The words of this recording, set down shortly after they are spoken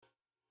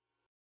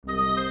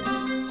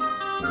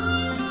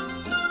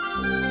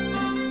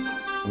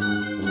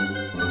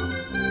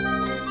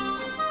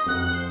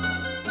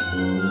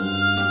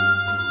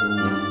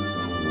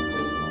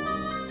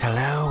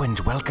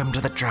Welcome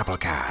to the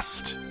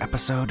Drabblecast,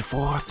 episode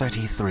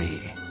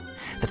 433.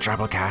 The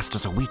Drabblecast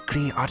is a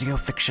weekly audio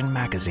fiction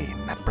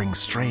magazine that brings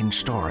strange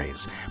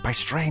stories by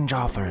strange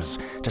authors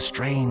to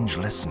strange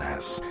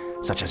listeners,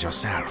 such as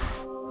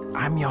yourself.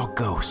 I'm your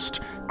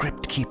ghost,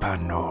 Crypt Keeper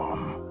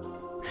Norm.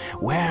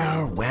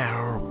 Well,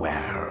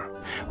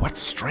 what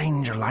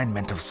strange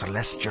alignment of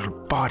celestial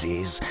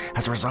bodies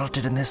has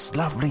resulted in this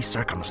lovely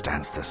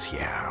circumstance this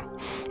year?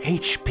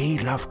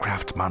 HP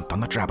Lovecraft month on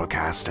the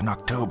Drabblecast in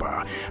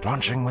October,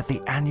 launching with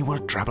the annual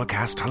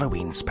Drabblecast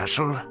Halloween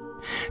Special.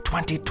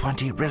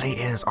 2020 really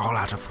is all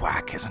out of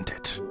whack, isn't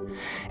it?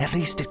 At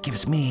least it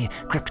gives me,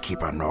 Crypt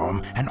Keeper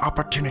Norm, an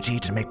opportunity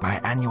to make my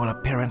annual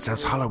appearance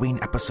as Halloween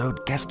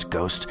episode guest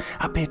ghost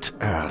a bit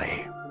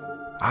early.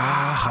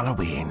 Ah,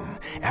 Halloween,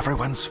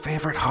 everyone's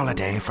favorite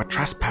holiday for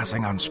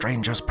trespassing on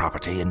strangers'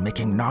 property and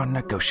making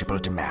non-negotiable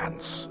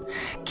demands.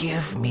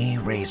 Give me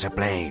razor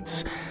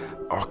blades,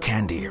 or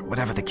candy,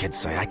 whatever the kids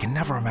say. I can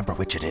never remember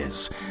which it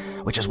is,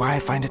 which is why I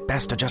find it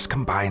best to just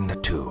combine the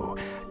two.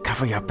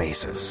 Cover your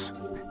bases.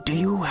 Do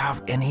you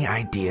have any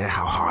idea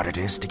how hard it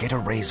is to get a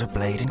razor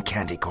blade and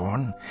candy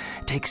corn?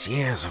 It takes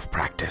years of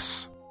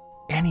practice.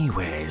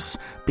 Anyways,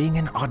 being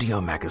an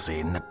audio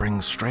magazine that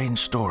brings strange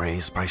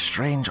stories by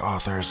strange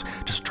authors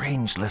to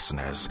strange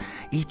listeners,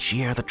 each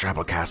year the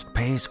Drabblecast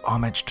pays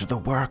homage to the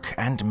work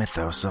and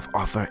mythos of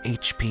author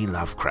HP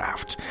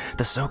Lovecraft,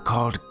 the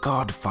so-called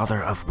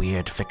godfather of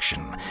weird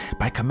fiction,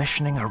 by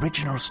commissioning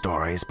original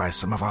stories by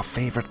some of our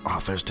favorite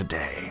authors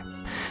today.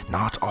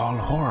 Not all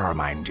horror,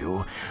 mind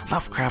you.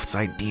 Lovecraft's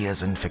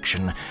ideas in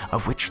fiction,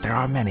 of which there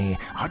are many,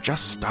 are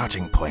just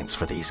starting points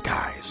for these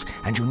guys,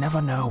 and you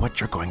never know what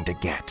you're going to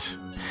get.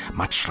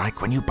 Much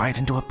like when you bite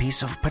into a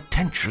piece of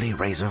potentially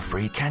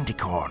razor-free candy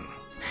corn.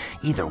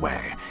 Either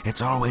way,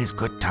 it's always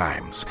good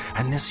times,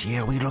 and this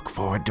year we look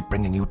forward to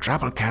bringing you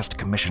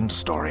Drabblecast-commissioned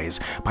stories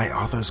by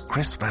authors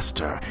Chris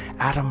Lester,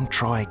 Adam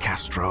Troy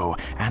Castro,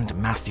 and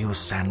Matthew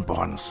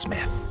Sanborn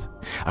Smith.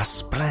 A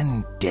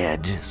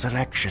splendid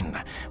selection.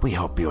 We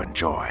hope you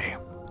enjoy.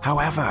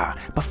 However,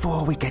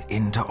 before we get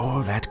into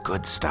all that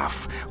good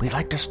stuff, we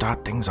like to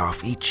start things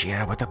off each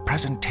year with a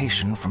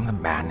presentation from the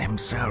man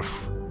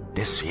himself.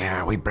 This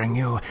year we bring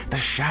you The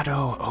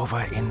Shadow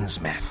Over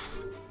Innsmouth.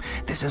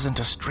 This isn't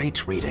a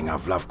straight reading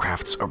of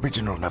Lovecraft's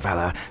original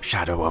novella,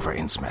 Shadow Over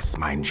Innsmouth,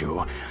 mind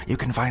you. You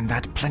can find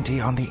that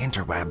plenty on the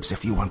interwebs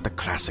if you want the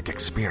classic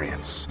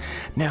experience.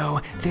 No,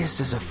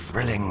 this is a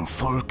thrilling,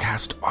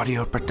 full-cast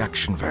audio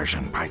production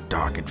version by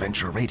Dark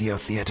Adventure Radio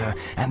Theatre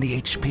and the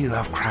HP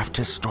Lovecraft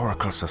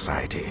Historical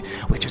Society,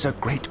 which is a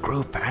great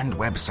group and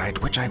website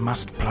which I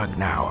must plug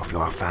now if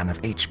you're a fan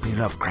of HP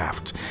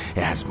Lovecraft.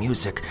 It has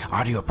music,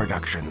 audio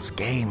productions,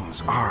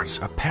 games, art,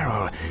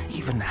 apparel,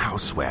 even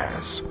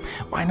housewares.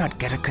 Why not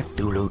get a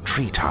Cthulhu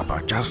tree topper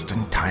just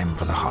in time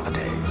for the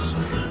holidays?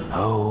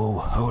 Oh,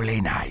 holy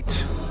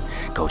night.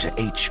 Go to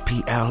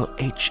hplhs.org.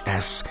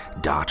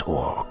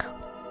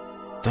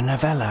 The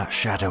novella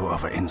Shadow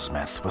Over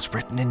Innsmouth was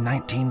written in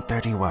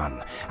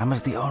 1931 and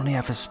was the only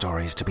of his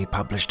stories to be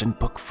published in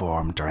book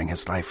form during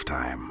his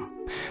lifetime.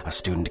 A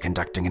student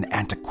conducting an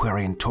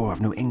antiquarian tour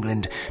of New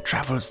England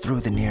travels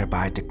through the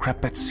nearby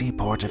decrepit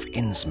seaport of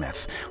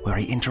Innsmouth, where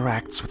he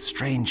interacts with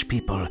strange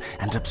people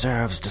and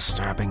observes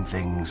disturbing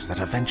things that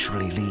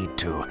eventually lead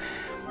to,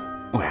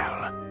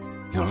 well,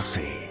 you'll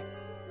see.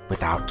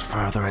 Without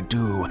further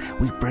ado,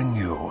 we bring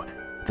you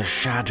The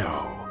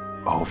Shadow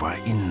Over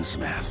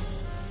Innsmouth.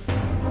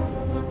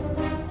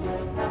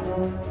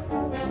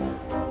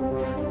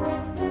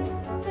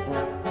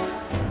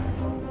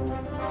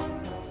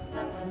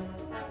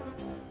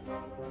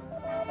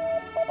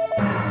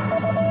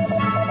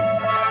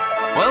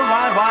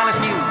 Worldwide Wireless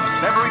News,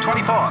 February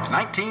 24th,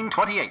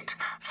 1928.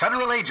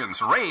 Federal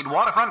agents raid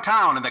waterfront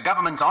town in the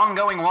government's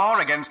ongoing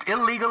war against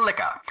illegal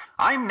liquor.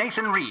 I'm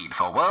Nathan Reed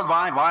for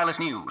Worldwide Wireless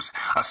News.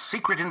 A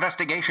secret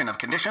investigation of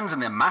conditions in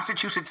the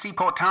Massachusetts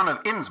seaport town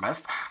of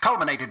Innsmouth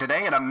culminated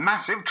today in a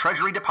massive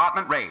Treasury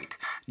Department raid.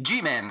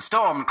 G-men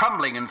stormed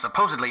crumbling and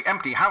supposedly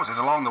empty houses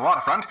along the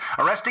waterfront,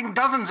 arresting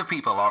dozens of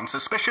people on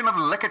suspicion of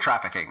liquor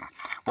trafficking.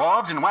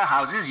 Wharves and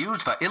warehouses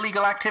used for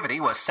illegal activity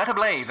were set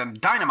ablaze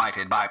and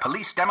dynamited by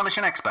police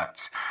demolition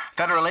experts.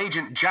 Federal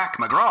agent Jack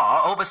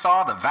McGraw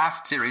oversaw the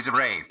vast series of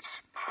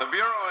raids. The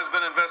Bureau has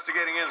been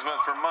investigating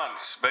Innsmouth for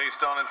months,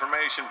 based on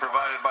information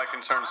provided by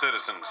concerned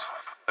citizens.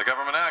 The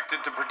government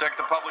acted to protect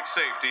the public's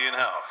safety and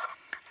health.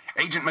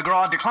 Agent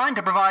McGraw declined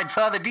to provide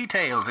further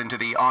details into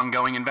the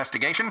ongoing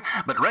investigation,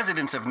 but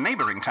residents of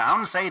neighboring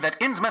towns say that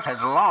Innsmouth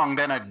has long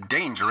been a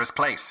dangerous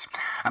place.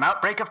 An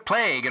outbreak of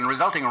plague and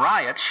resulting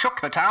riots shook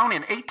the town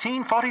in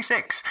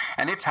 1846,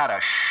 and it's had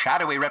a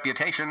shadowy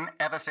reputation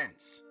ever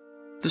since.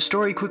 The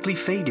story quickly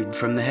faded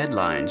from the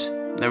headlines.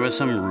 There were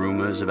some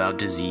rumors about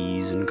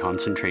disease and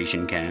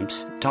concentration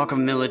camps, talk of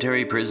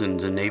military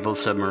prisons and naval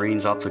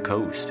submarines off the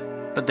coast.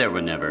 But there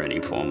were never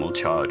any formal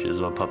charges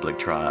or public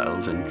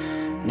trials,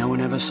 and no one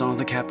ever saw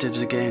the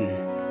captives again.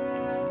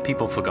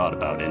 People forgot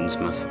about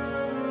Innsmouth.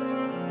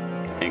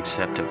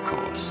 Except, of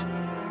course,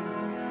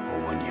 for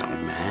one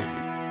young man.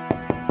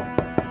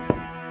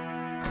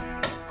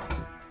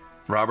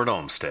 Robert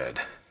Olmsted.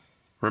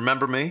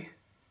 Remember me?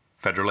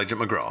 Federal Agent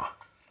McGraw.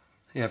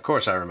 Yeah, of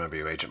course I remember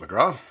you, Agent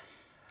McGraw.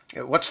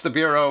 What's the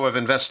Bureau of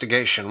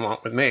Investigation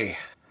want with me?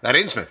 That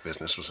Innsmouth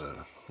business was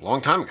a long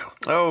time ago.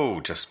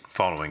 Oh, just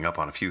following up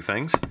on a few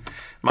things.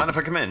 Mind if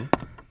I come in?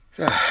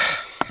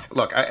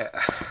 Look,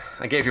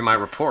 I gave you my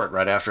report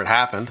right after it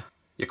happened.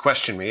 You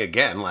questioned me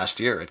again last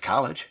year at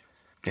college.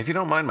 If you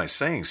don't mind my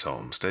saying so,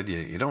 Olmsted,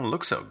 you don't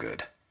look so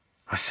good.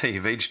 I say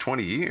you've aged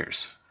 20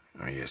 years.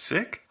 Are you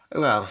sick?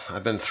 Well,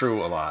 I've been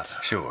through a lot.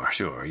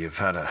 Sure. You've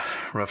had a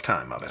rough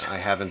time of it. I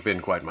haven't been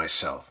quite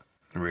myself.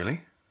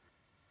 Really?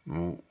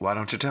 Why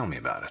don't you tell me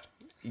about it?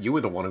 You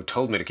were the one who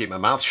told me to keep my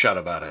mouth shut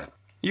about it.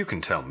 You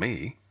can tell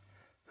me.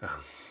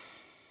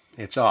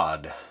 It's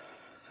odd.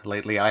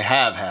 Lately I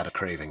have had a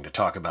craving to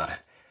talk about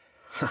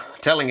it.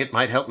 Telling it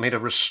might help me to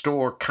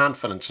restore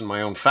confidence in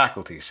my own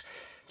faculties,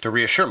 to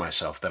reassure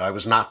myself that I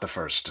was not the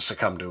first to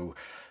succumb to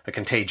a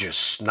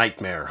contagious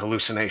nightmare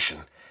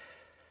hallucination.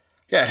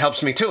 Yeah, it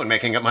helps me too in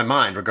making up my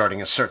mind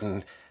regarding a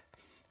certain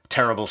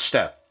terrible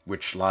step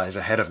which lies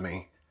ahead of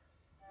me.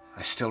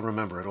 I still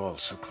remember it all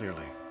so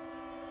clearly.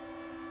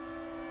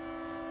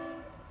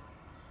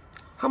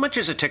 How much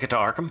is a ticket to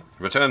Arkham?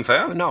 Return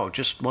fare? No,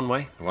 just one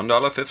way.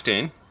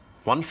 $1.15.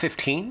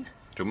 $1.15?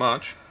 Too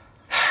much.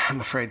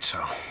 I'm afraid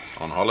so.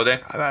 On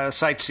holiday? A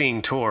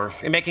sightseeing tour.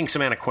 Making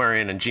some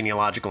antiquarian and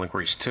genealogical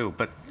inquiries too,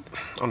 but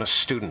on a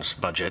student's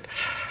budget.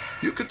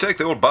 You could take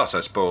the old bus,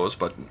 I suppose,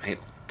 but ain't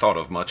thought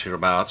of much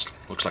hereabouts.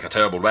 Looks like a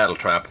terrible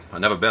rattletrap.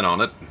 I've never been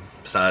on it.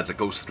 Besides, it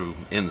goes through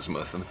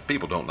Innsmouth, and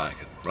people don't like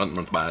it. Run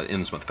by an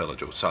Innsmouth fellow,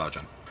 Joe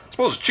Sargent.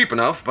 Suppose it's cheap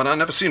enough, but I've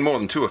never seen more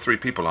than 2 or 3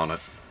 people on it.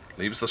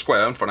 Leaves the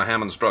square in front of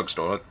Hammond's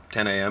drugstore at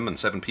 10 a.m. and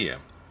 7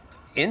 p.m.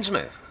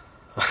 Innsmouth?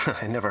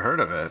 I never heard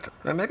of it.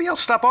 Maybe I'll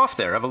stop off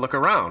there, have a look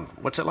around.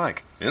 What's it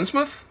like?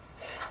 Innsmouth?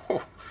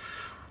 Oh,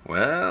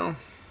 well,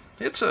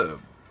 it's a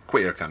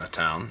queer kind of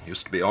town.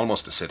 Used to be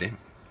almost a city.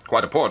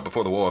 Quite a port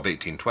before the War of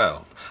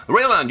 1812. The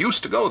rail line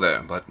used to go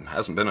there, but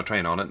hasn't been a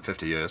train on it in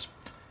 50 years.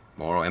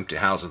 More empty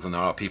houses than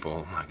there are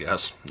people, I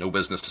guess. No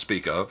business to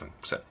speak of,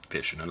 except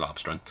fishing and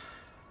lobstering.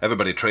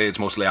 Everybody trades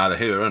mostly either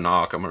here in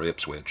Arkham or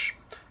Ipswich.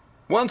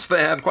 Once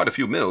they had quite a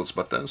few mills,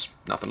 but there's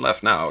nothing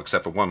left now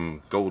except for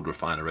one gold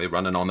refinery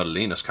running on the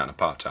leanest kind of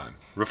part-time.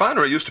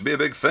 Refinery used to be a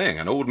big thing,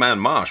 and old man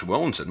Marsh, who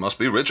owns it, must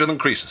be richer than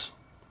Croesus.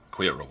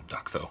 Queer old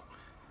duck, though.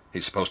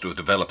 He's supposed to have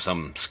developed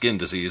some skin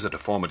disease, a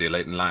deformity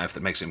late in life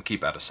that makes him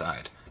keep out of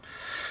sight.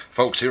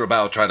 Folks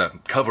hereabout try to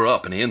cover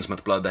up any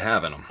Innsmouth blood they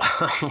have in them.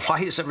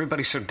 Why is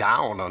everybody so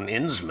down on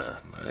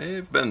Innsmouth?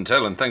 They've been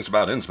telling things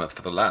about Innsmouth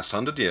for the last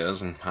 100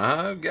 years, and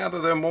I gather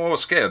they're more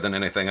scared than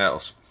anything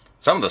else.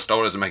 Some of the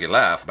stories that make you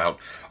laugh about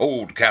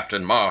old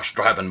Captain Marsh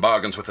driving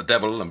bargains with the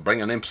devil and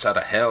bringing imps out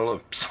of hell,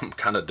 or some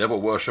kind of devil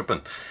worship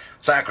and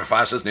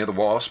sacrifices near the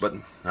wharfs, but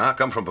I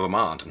come from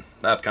Vermont, and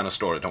that kind of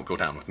story don't go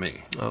down with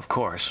me. Of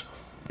course.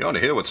 You ought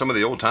to hear what some of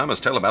the old-timers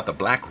tell about the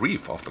Black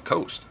Reef off the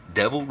coast.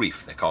 Devil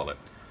Reef, they call it.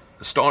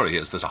 The story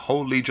is there's a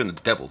whole legion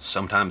of devils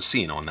sometimes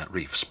seen on that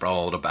reef,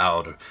 sprawled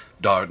about or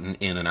darting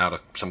in and out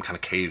of some kind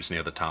of caves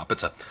near the top.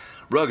 It's a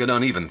rugged,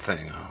 uneven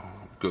thing, a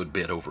good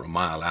bit over a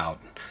mile out.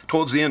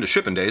 Towards the end of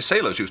shipping days,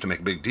 sailors used to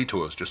make big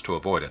detours just to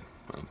avoid it.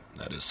 Well,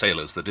 that is,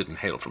 sailors that didn't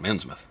hail from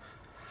Innsmouth.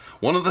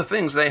 One of the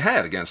things they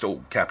had against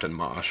old Captain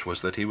Marsh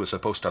was that he was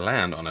supposed to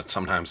land on it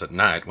sometimes at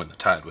night when the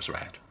tide was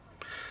right.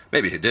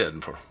 Maybe he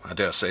did, for I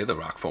dare say the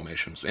rock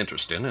formation's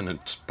interesting, and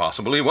it's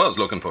possible he was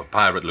looking for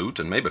pirate loot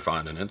and maybe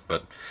finding it,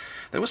 but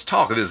there was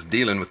talk of his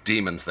dealing with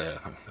demons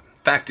there. The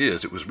fact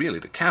is, it was really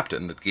the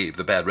captain that gave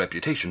the bad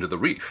reputation to the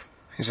reef.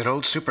 Is it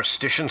old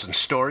superstitions and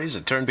stories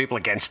that turn people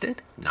against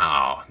it?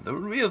 No, the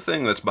real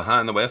thing that's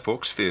behind the way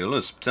folks feel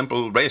is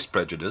simple race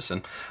prejudice,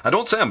 and I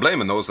don't say I'm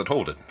blaming those that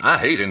hold it. I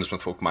hate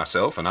Innsmouth folk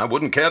myself, and I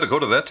wouldn't care to go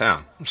to their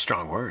town.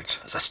 Strong words.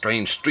 There's a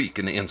strange streak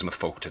in the Innsmouth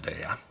folk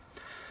today.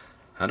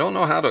 I don't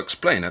know how to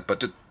explain it,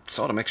 but it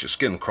sort of makes your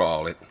skin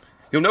crawl.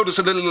 You'll notice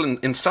a little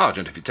in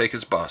Sargent if you take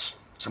his bus.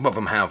 Some of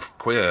them have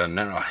queer,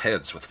 narrow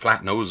heads with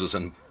flat noses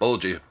and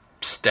bulgy,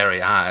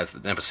 starry eyes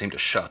that never seem to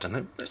shut,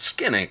 and their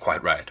skin ain't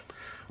quite right.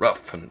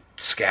 Rough and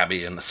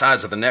scabby, and the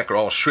sides of the neck are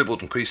all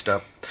shriveled and creased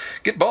up.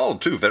 Get bald,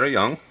 too, very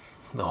young.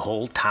 The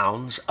whole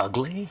town's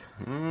ugly?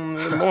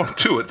 There's more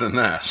to it than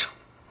that.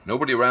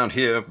 Nobody around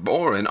here,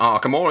 or in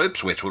Arkham or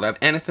Ipswich, will have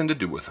anything to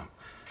do with them.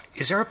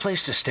 Is there a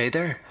place to stay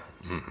there?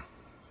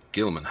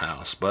 Gilman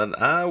House,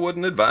 but I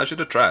wouldn't advise you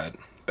to try it.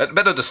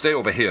 Better to stay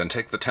over here and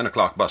take the 10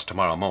 o'clock bus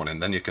tomorrow morning.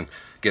 Then you can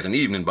get an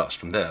evening bus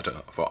from there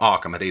for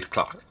Arkham at 8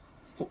 o'clock.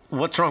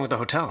 What's wrong with the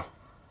hotel?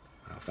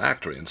 A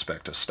factory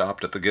inspector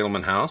stopped at the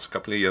Gilman House a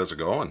couple of years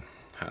ago and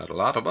had a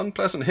lot of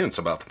unpleasant hints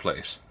about the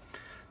place.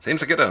 Seems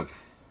to get a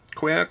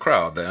queer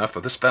crowd there,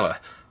 for this fella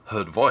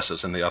heard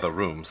voices in the other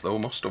rooms, though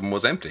most of them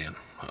was empty, and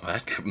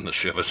that gave him the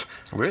shivers.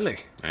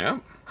 Really? Yeah.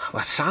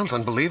 That sounds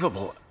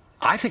unbelievable.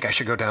 I think I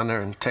should go down there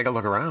and take a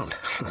look around.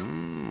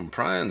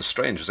 Prying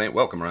strangers ain't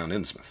welcome around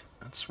Innsmouth.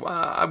 That's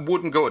why I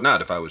wouldn't go at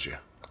night if I was you.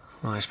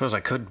 Well, I suppose I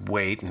could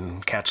wait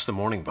and catch the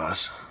morning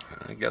bus.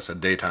 I guess a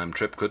daytime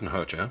trip couldn't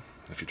hurt you.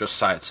 If you're just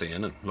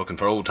sightseeing and looking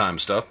for old-time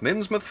stuff,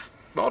 Innsmouth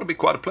Ought to be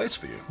quite a place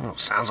for you. Well,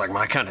 sounds like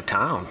my kind of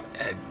town.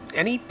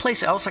 Any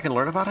place else I can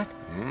learn about it?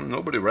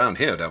 Nobody around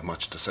here'd have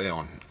much to say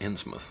on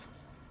Innsmouth.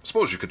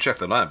 Suppose you could check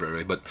the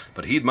library, but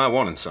heed my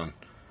warning, son.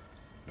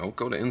 Don't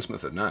go to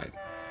Innsmouth at night.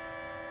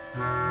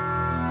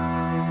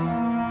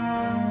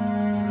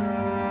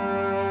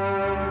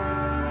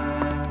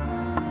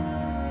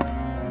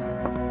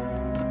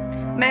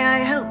 May I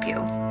help you?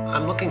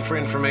 I'm looking for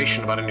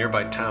information about a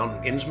nearby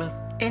town,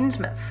 Innsmouth.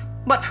 Innsmouth?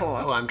 What for?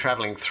 Oh, I'm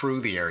traveling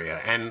through the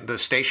area, and the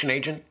station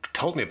agent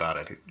told me about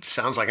it. It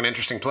sounds like an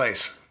interesting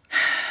place.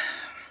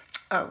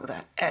 Oh,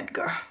 that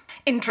Edgar.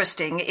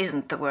 Interesting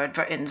isn't the word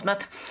for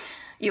Innsmouth.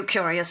 You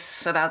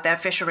curious about that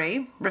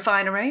fishery,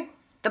 refinery,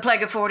 the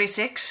Plague of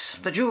 46,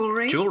 the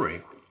jewelry?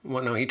 Jewelry?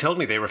 Well, no, he told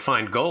me they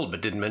refined gold, but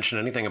didn't mention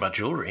anything about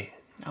jewelry.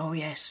 Oh,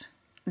 yes.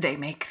 They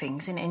make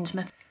things in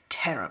Innsmouth.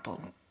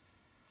 Terrible,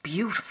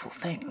 beautiful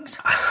things.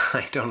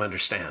 I don't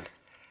understand.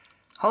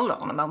 Hold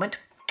on a moment.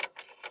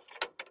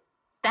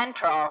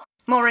 Central.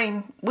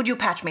 Maureen, would you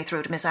patch me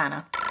through to Miss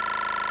Anna?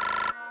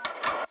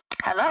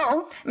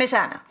 Hello? Miss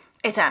Anna,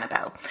 it's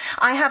Annabelle.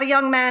 I have a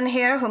young man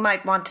here who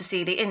might want to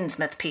see the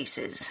Innsmouth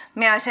pieces.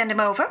 May I send him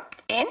over?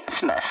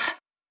 Innsmouth?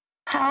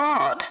 How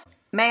odd.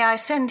 May I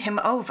send him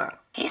over?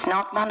 He's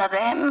not one of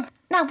them.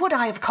 Now, would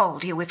I have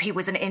called you if he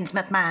was an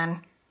Innsmouth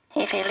man?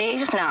 If he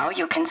leaves now,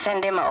 you can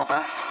send him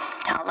over.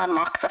 I'll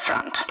unlock the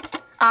front.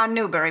 Our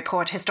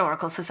Newburyport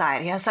Historical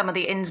Society has some of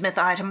the Innsmouth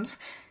items.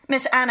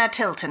 Miss Anna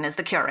Tilton is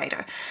the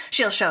curator.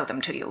 She'll show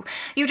them to you.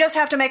 You just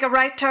have to make a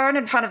right turn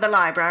in front of the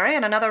library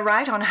and another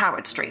right on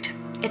Howard Street.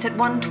 It's at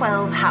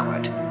 112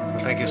 Howard. Well,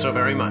 thank you so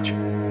very much.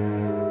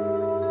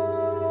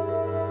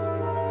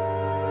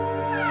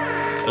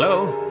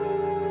 Hello?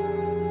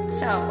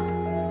 So,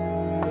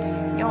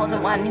 you're the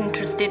one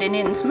interested in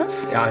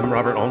Innsmouth? I'm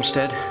Robert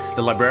Olmsted.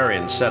 The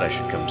librarian said I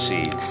should come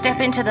see.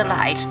 Step into the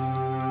light.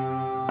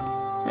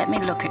 Let me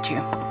look at you.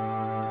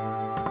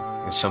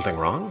 Is something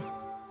wrong?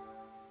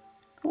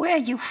 Where are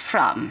you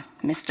from,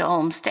 Mr.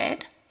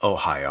 Olmsted?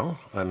 Ohio.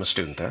 I'm a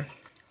student there.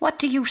 What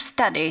do you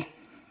study?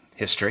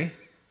 History.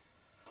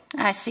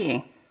 I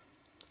see.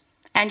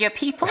 And your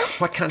people?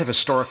 What kind of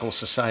historical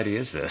society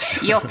is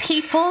this? Your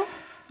people,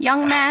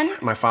 young man?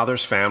 My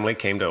father's family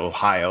came to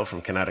Ohio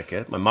from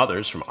Connecticut. My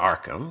mother's from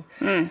Arkham.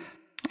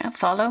 Now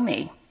follow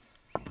me.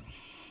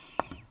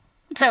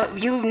 So,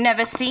 you've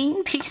never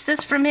seen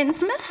pieces from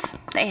Innsmouth?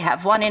 They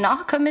have one in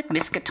Arkham at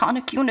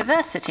Miskatonic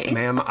University.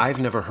 Ma'am, I've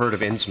never heard of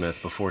Innsmouth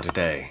before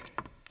today.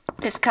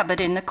 This cupboard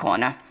in the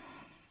corner.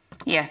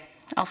 Here,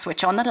 I'll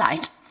switch on the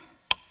light.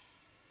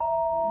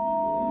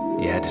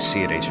 You had to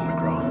see it, Agent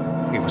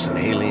McGraw. It was an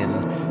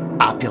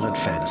alien, opulent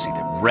fantasy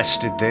that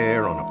rested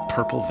there on a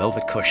purple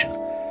velvet cushion.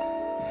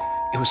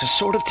 It was a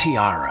sort of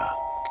tiara,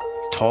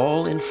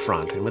 tall in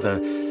front and with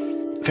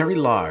a very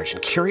large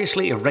and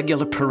curiously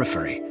irregular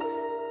periphery,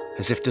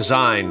 as if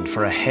designed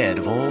for a head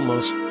of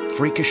almost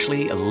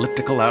freakishly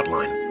elliptical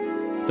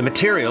outline. The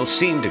material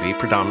seemed to be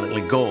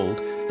predominantly gold,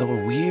 though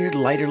a weird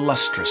lighter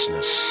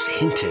lustrousness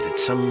hinted at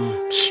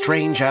some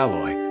strange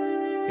alloy.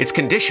 Its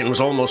condition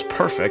was almost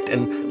perfect,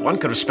 and one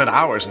could have spent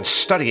hours in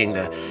studying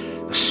the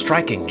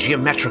striking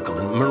geometrical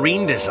and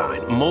marine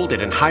design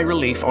molded in high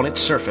relief on its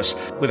surface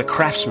with a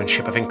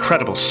craftsmanship of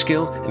incredible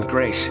skill and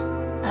grace.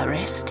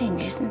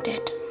 Arresting, isn't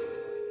it?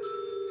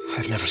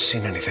 I've never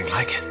seen anything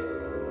like it.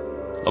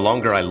 The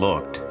longer I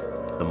looked,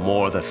 the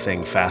more the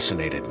thing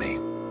fascinated me.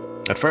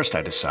 At first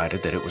I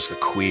decided that it was the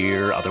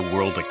queer,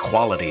 otherworldly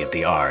quality of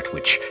the art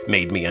which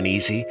made me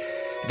uneasy.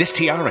 This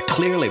tiara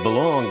clearly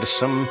belonged to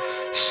some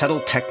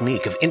settled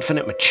technique of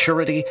infinite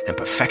maturity and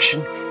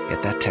perfection,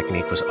 yet that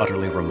technique was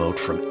utterly remote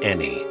from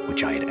any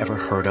which I had ever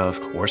heard of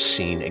or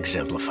seen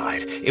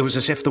exemplified. It was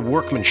as if the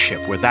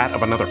workmanship were that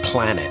of another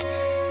planet.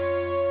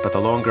 But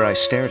the longer I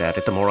stared at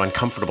it, the more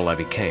uncomfortable I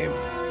became.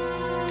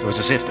 It was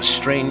as if the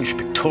strange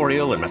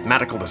pictorial and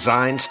mathematical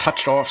designs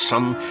touched off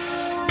some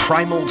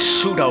primal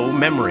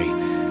pseudo-memory.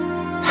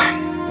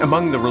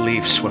 Among the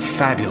reliefs were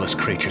fabulous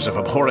creatures of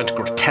abhorrent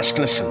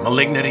grotesqueness and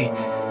malignity.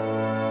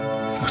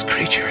 Those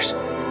creatures,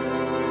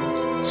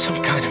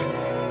 some kind of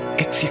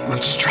ichthytic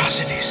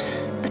monstrosities.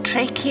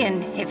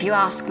 Batrachian, if you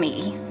ask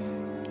me.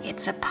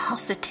 It's a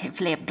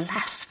positively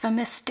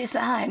blasphemous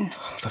design.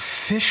 The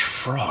fish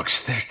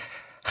frogs, they're...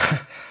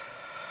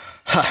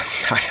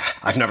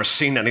 I've never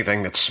seen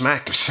anything that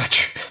smacked of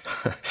such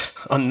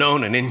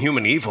unknown and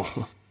inhuman evil.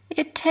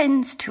 It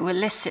tends to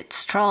elicit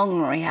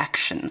strong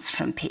reactions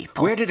from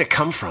people. Where did it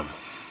come from?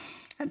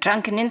 A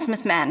drunken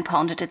Innsmouth man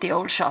pawned it at the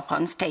old shop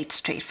on State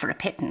Street for a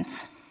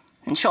pittance.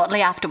 And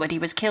shortly afterward he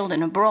was killed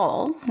in a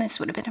brawl. This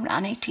would have been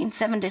around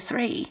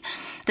 1873.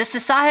 The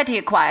society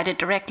acquired it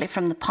directly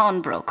from the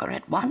pawnbroker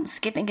at once,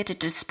 giving it a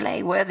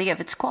display worthy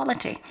of its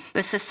quality.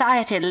 The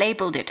society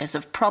labeled it as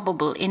of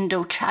probable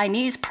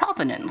Indo-Chinese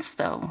provenance,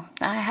 though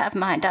I have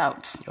my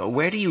doubts.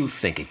 Where do you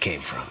think it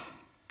came from?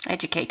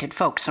 Educated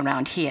folks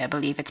around here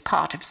believe it's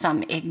part of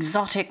some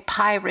exotic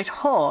pirate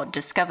hoard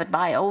discovered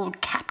by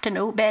old Captain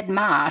Obed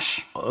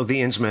Marsh. Oh,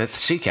 the Innsmouth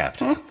sea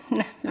captain.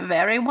 The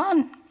very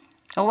one.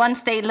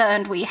 Once they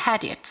learned we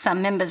had it,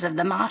 some members of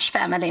the Marsh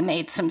family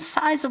made some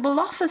sizable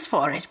offers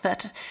for it,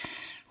 but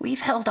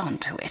we've held on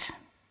to it.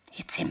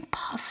 It's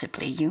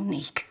impossibly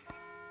unique.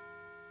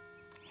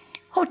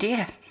 Oh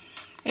dear,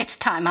 it's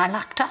time I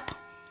locked up.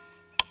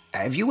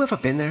 Have you ever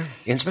been there,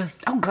 Innsmouth?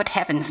 Oh, good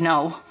heavens,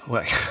 no.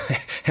 Well,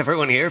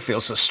 everyone here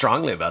feels so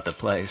strongly about the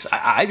place.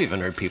 I've even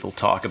heard people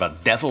talk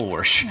about devil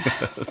worship.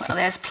 Well,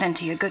 there's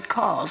plenty of good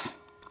cause.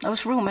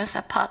 Those rumors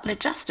are partly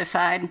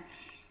justified.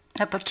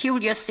 A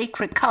peculiar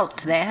secret cult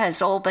there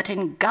has all but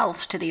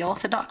engulfed the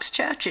Orthodox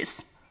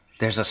churches.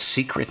 There's a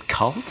secret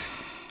cult?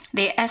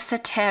 The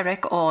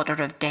Esoteric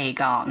Order of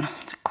Dagon.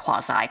 It's a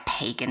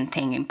quasi-pagan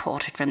thing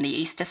imported from the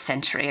East a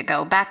century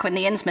ago, back when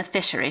the Innsmouth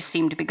fisheries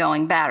seemed to be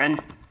going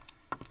barren.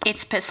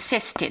 It's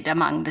persisted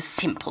among the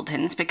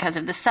simpletons because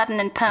of the sudden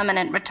and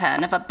permanent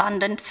return of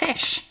abundant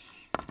fish.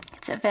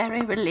 It's a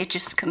very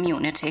religious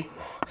community.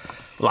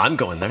 Well, I'm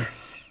going there.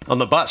 On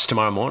the bus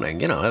tomorrow morning,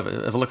 have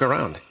a look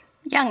around.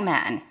 Young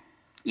man,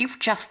 you've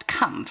just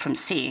come from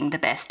seeing the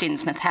best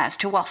Innsmouth has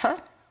to offer.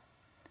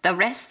 The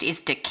rest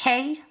is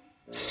decay,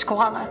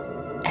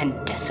 squalor, and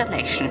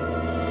desolation.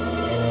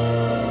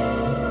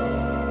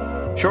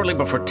 Shortly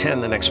before 10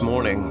 the next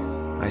morning,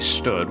 I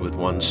stood with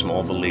one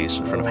small valise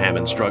in front of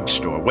Hammond's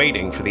drugstore,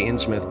 waiting for the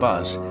Innsmouth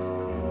bus.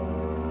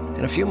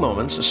 In a few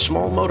moments, a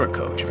small motor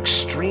coach of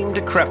extreme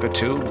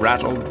decrepitude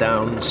rattled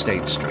down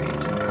State Street.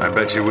 I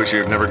bet you wish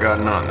you'd never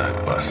gotten on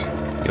that bus.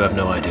 You have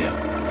no idea.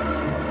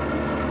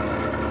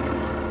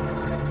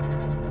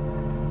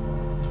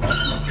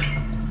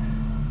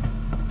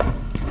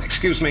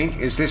 Excuse me,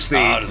 is this the...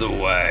 Out of the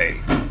way.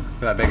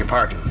 I beg your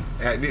pardon.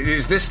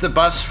 Is this the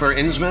bus for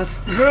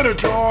Innsmouth? Headed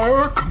to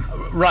Arkham.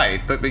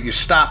 Right, but you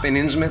stop in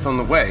Innsmouth on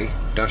the way,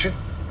 don't you?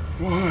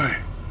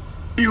 Why?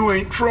 You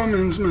ain't from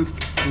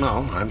Innsmouth.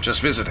 No, I'm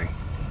just visiting.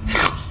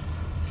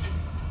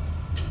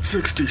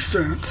 60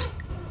 cents.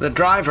 The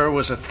driver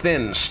was a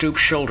thin,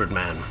 stoop-shouldered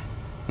man.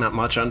 Not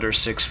much under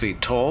 6 feet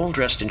tall,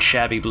 dressed in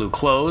shabby blue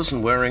clothes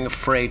and wearing a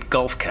frayed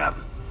golf cap.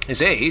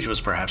 His age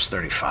was perhaps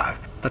 35,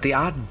 but the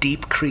odd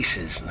deep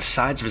creases in the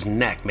sides of his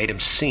neck made him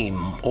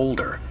seem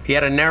older. He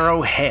had a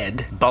narrow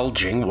head,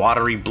 bulging,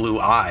 watery blue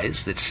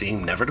eyes that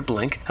seemed never to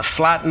blink, a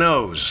flat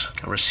nose,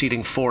 a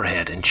receding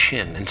forehead and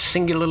chin, and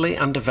singularly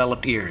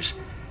undeveloped ears.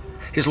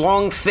 His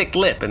long, thick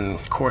lip and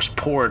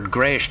coarse-pored,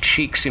 grayish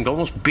cheeks seemed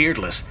almost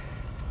beardless,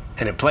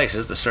 and in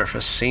places the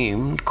surface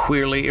seemed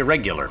queerly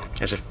irregular,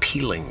 as if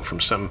peeling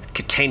from some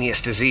cutaneous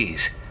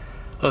disease.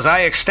 As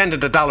I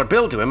extended a dollar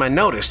bill to him, I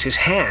noticed his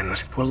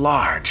hands were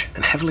large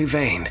and heavily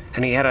veined,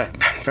 and he had a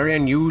very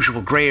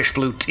unusual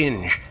grayish-blue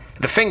tinge.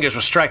 The fingers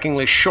were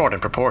strikingly short in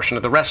proportion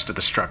to the rest of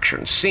the structure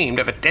and seemed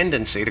to have a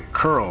tendency to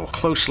curl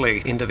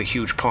closely into the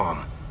huge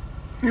palm.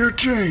 Your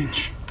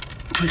change.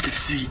 Take a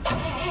seat.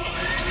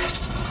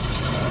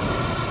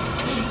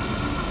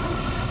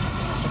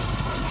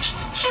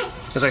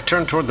 As I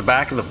turned toward the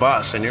back of the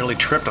bus, I nearly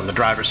tripped on the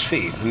driver's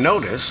feet and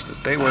noticed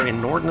that they were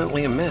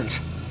inordinately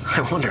immense.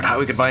 I wondered how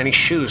he could buy any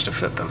shoes to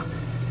fit them.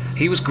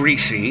 He was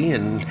greasy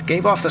and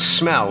gave off the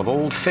smell of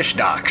old fish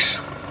docks.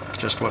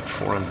 Just what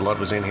foreign blood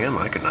was in him,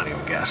 I could not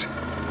even guess.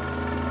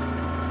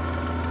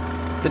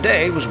 The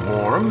day was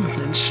warm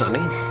and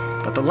sunny,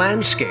 but the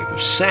landscape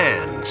of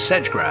sand,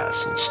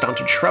 sedge-grass, and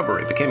stunted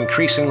shrubbery became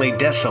increasingly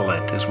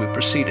desolate as we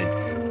proceeded.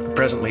 We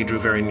presently drew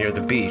very near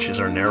the beach as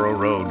our narrow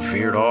road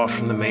veered off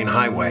from the main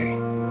highway.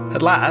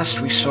 At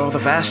last, we saw the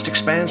vast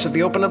expanse of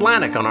the open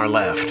Atlantic on our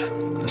left.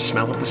 The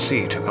smell of the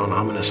sea took on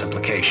ominous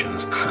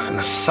implications, and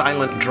the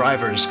silent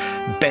driver's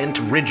bent,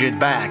 rigid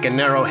back and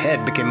narrow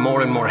head became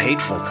more and more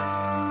hateful.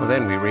 Well,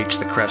 then we reached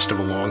the crest of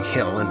a long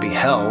hill and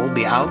beheld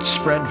the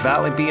outspread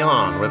valley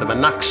beyond, where the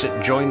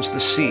Monoxet joins the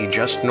sea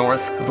just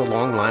north of the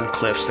long line of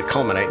cliffs that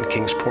culminate in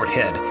Kingsport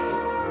Head.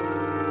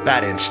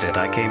 That instant,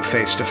 I came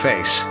face to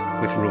face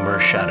with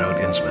rumor-shadowed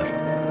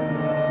Innsmouth.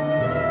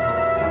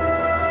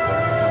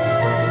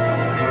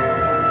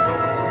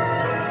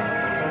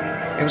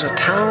 It was a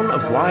town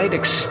of wide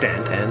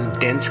extent and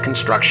dense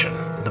construction.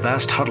 The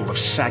vast huddle of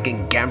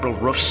sagging gambrel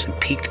roofs and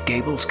peaked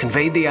gables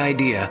conveyed the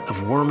idea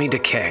of wormy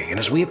decay, and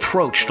as we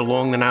approached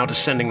along the now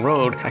descending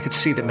road, I could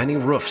see that many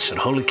roofs had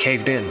wholly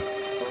caved in.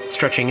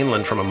 Stretching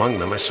inland from among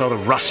them, I saw the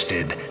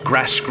rusted,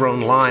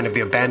 grass-grown line of the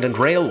abandoned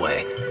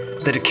railway.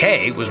 The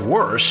decay was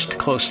worst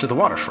close to the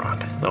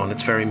waterfront, though in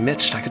its very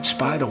midst I could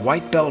spy the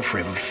white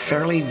belfry of a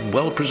fairly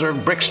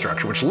well-preserved brick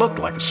structure which looked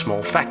like a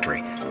small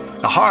factory.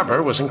 The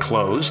harbor was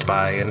enclosed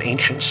by an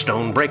ancient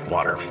stone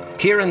breakwater.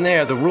 Here and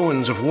there the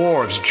ruins of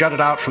wharves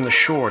jutted out from the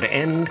shore to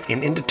end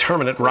in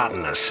indeterminate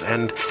rottenness,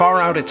 and far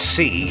out at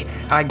sea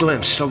I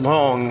glimpsed a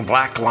long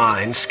black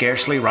line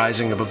scarcely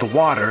rising above the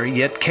water,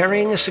 yet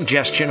carrying a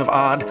suggestion of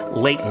odd,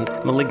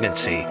 latent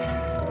malignancy.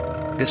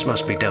 This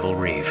must be Devil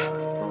Reef.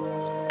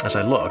 As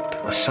I looked,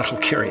 a subtle,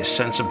 curious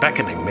sense of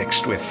beckoning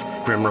mixed with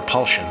grim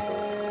repulsion.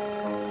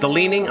 The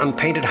leaning,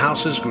 unpainted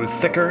houses grew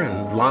thicker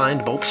and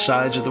lined both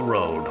sides of the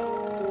road.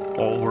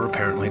 All were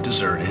apparently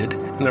deserted,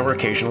 and there were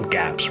occasional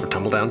gaps where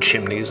tumble-down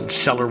chimneys and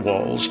cellar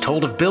walls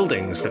told of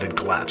buildings that had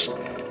collapsed.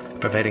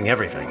 pervading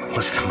everything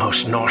was the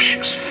most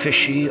nauseous,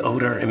 fishy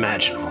odor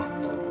imaginable.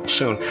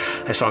 Soon,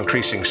 I saw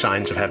increasing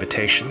signs of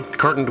habitation,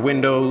 curtained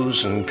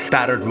windows and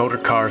battered motor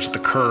cars at the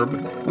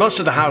curb. Most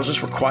of the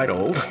houses were quite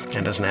old,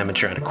 and as an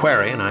amateur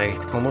antiquarian, I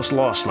almost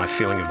lost my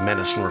feeling of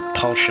menace and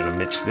repulsion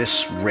amidst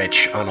this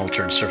rich,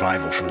 unaltered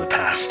survival from the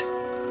past.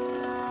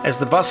 As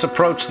the bus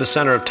approached the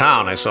center of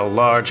town, I saw a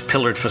large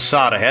pillared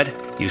facade ahead.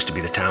 It used to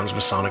be the town's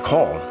Masonic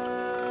Hall.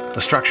 The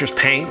structure's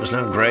paint was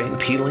now gray and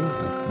peeling,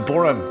 and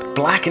bore a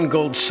black and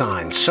gold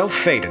sign so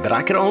faded that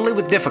I could only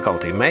with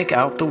difficulty make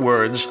out the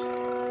words,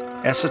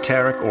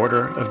 Esoteric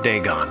Order of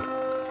Dagon.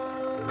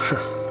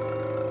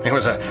 There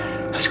was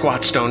a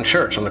squat stone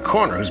church on the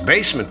corner whose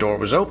basement door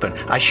was open.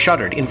 I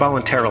shuddered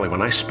involuntarily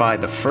when I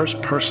spied the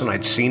first person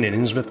I'd seen in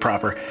Innsmouth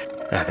proper.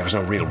 There was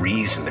no real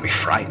reason to be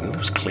frightened. It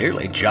was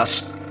clearly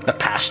just the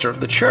pastor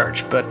of the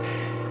church, but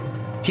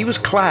he was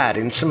clad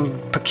in some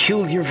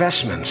peculiar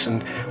vestments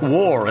and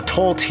wore a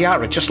tall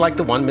tiara just like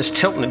the one Miss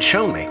Tilton had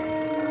shown me.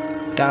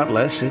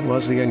 Doubtless it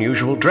was the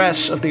unusual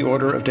dress of the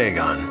Order of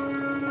Dagon.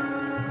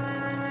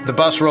 The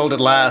bus rolled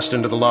at last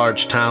into the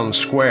large town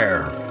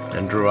square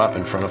and drew up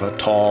in front of a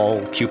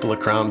tall,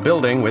 cupola-crowned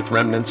building with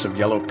remnants of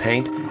yellow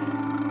paint.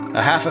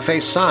 A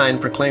half-effaced sign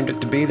proclaimed it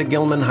to be the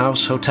Gilman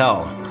House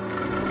Hotel.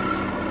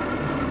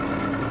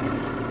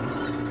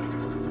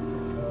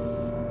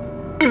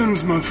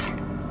 Innsmouth.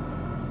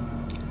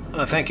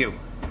 Thank you.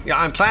 Yeah,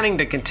 I'm planning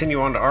to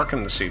continue on to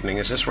Arkham this evening.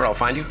 Is this where I'll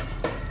find you?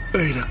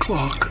 8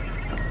 o'clock.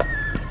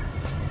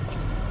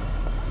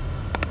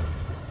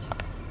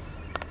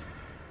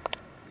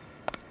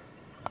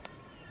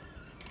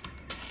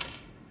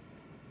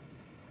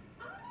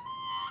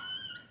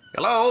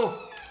 Hello?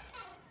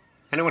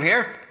 Anyone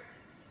here?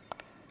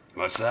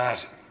 What's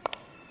that?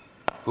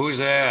 Who's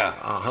there?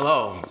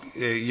 Hello.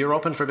 You're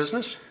open for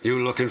business?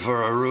 You looking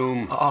for a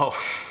room? Oh,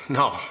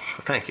 no,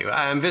 thank you.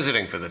 I'm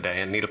visiting for the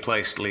day and need a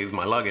place to leave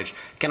my luggage.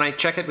 Can I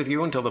check it with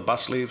you until the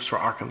bus leaves for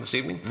Arkham this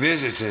evening?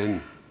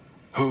 Visiting?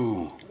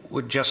 Who?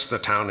 Would just the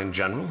town in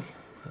general.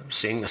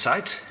 Seeing the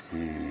sights?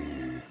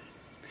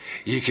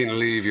 You can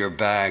leave your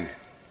bag.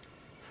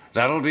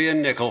 That'll be a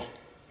nickel.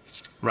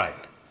 Right.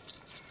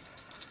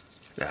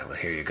 Well,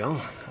 here you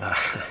go.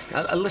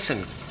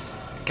 Listen,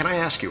 can I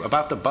ask you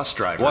about the bus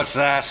driver? What's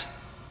that?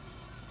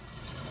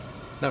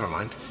 Never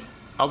mind.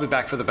 I'll be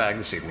back for the bag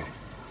this evening.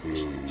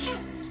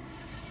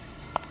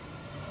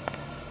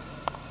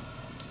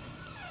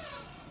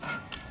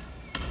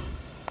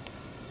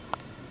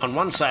 On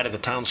one side of the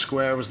town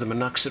square was the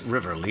Monoxet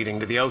River leading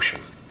to the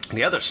ocean. On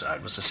the other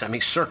side was a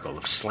semicircle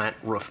of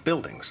slant-roof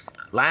buildings.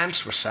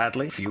 Lamps were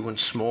sadly few and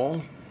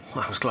small.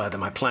 I was glad that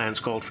my plans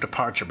called for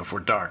departure before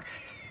dark.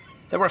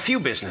 There were a few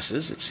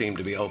businesses that seemed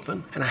to be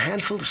open, and a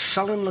handful of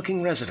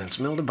sullen-looking residents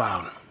milled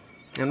about.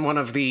 In one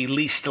of the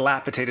least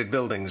dilapidated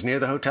buildings near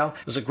the hotel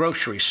was a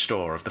grocery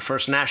store of the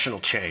First National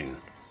chain.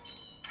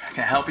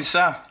 Can I help you,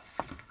 sir?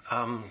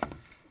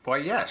 Why,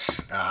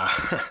 yes.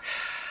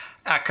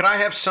 Could I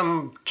have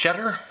some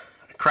cheddar,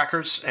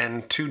 crackers,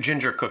 and 2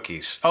 ginger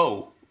cookies?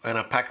 Oh, and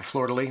a pack of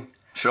fleur-de-lis?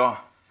 Sure.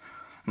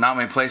 Not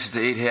many places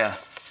to eat here.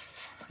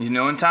 You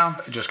new in town?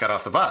 I just got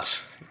off the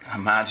bus. I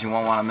imagine you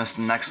won't want to miss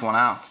the next one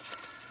out.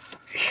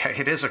 Yeah,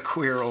 it is a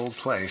queer old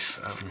place.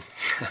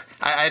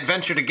 I'd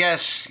venture to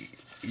guess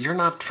you're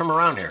not from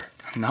around here.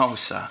 No,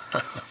 sir.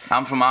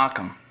 I'm from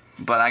Arkham,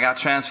 but I got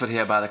transferred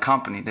here by the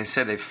company. They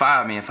said they'd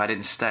fire me if I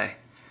didn't stay.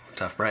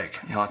 Tough break.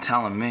 You're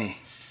telling me.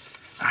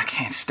 I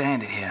can't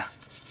stand it here.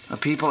 The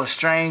people are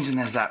strange, and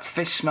there's that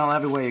fish smell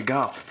everywhere you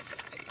go.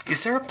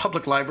 Is there a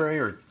public library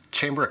or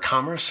chamber of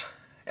commerce?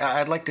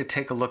 I'd like to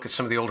take a look at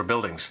some of the older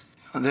buildings.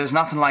 There's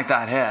nothing like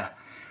that here.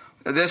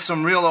 There's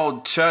some real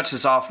old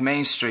churches off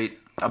Main Street,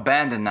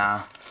 abandoned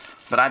now,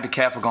 but I'd be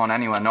careful going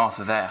anywhere north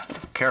of there.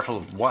 Careful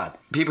of what?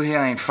 People here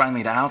ain't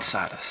friendly to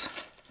outsiders.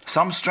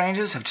 Some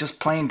strangers have just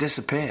plain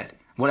disappeared.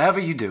 Whatever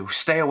you do,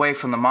 stay away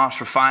from the Marsh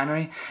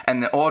Refinery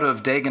and the Order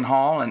of Dagon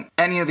Hall and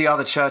any of the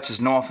other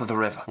churches north of the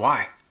river.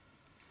 Why?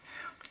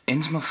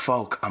 Innsmouth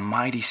folk are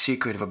mighty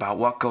secretive about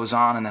what goes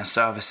on in their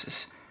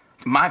services.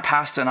 My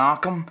pastor in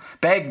Arkham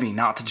begged me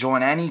not to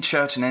join any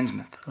church in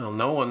Innsmouth. Well,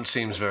 no one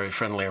seems very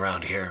friendly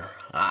around here.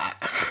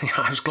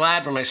 I was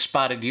glad when I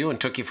spotted you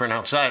and took you for an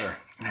outsider.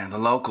 Yeah, the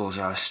locals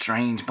are a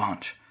strange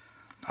bunch.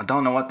 I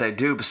don't know what they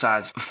do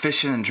besides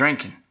fishing and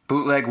drinking.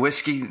 Bootleg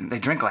whiskey, they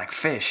drink like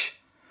fish.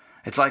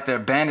 It's like they're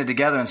banded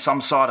together in some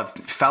sort of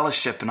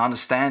fellowship and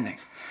understanding,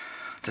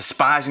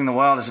 despising the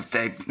world as if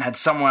they had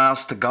somewhere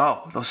else to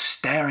go. Those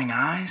staring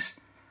eyes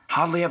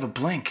hardly ever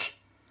blink.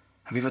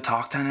 Have you ever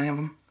talked to any of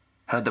them?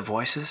 Heard the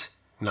voices?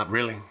 Not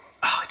really.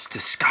 Oh, it's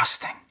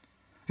disgusting.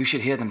 You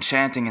should hear them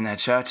chanting in their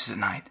churches at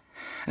night,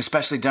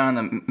 especially during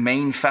the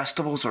main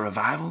festivals or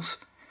revivals.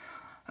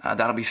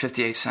 That'll be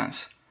 58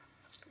 cents.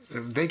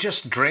 They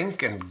just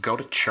drink and go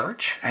to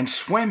church? And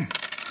swim.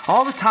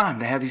 All the time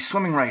they have these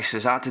swimming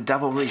races out to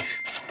Devil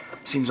Reef.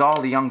 Seems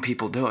all the young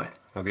people do it.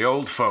 Well, the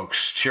old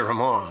folks cheer them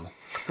on.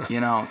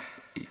 You know,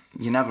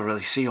 you never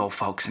really see old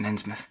folks in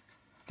Innsmouth.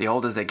 The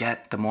older they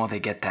get, the more they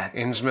get that...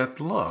 Innsmouth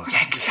look.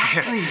 Yeah,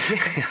 exactly.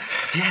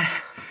 Yeah.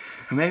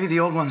 Maybe the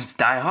old ones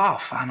die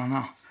off. I don't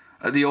know.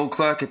 The old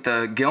clerk at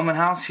the Gilman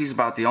house, he's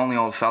about the only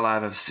old fella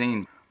I've ever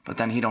seen. But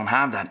then he don't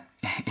have that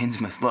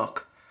Innsmouth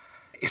look.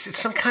 Is it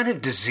some kind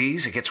of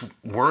disease that gets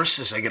worse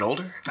as they get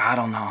older? I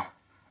don't know.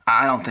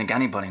 I don't think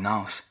anybody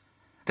knows.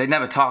 They'd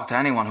never talk to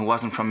anyone who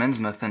wasn't from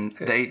Innsmouth, and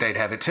they'd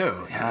have it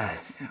too. Yeah.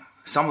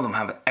 Some of them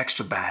have it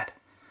extra bad.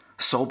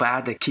 So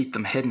bad they keep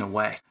them hidden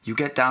away. You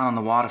get down on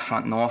the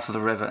waterfront north of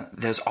the river,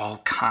 there's all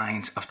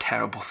kinds of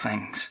terrible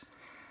things.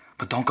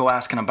 But don't go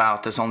asking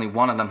about. There's only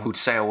one of them who'd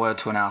say a word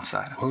to an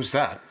outsider. Who's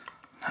that?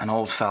 An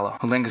old fellow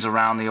who lingers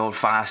around the old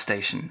fire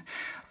station.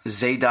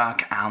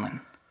 Zadok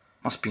Allen.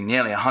 Must be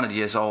nearly 100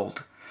 years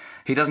old.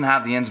 He doesn't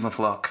have the Innsmouth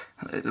look.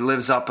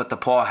 Lives up at the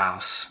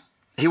poorhouse.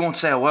 He won't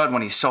say a word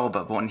when he's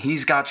sober, but when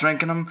he's got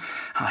drinking him,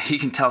 he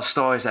can tell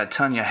stories that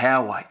turn your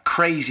hair white.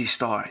 Crazy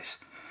stories.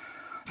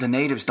 The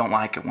natives don't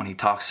like it when he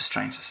talks to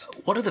strangers.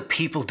 What do the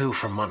people do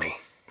for money?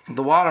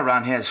 The water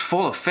around here is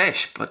full of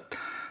fish, but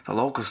the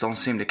locals don't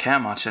seem to care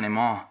much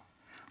anymore.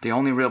 The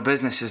only real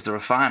business is the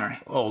refinery.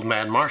 Old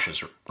Man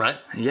Marsh's, right?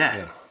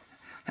 Yeah.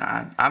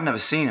 I've never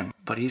seen him,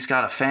 but he's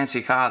got a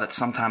fancy car that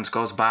sometimes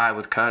goes by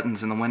with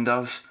curtains in the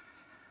windows.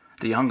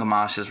 The younger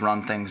Marshes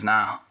run things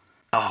now.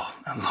 Oh,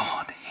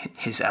 Lord,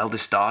 his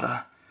eldest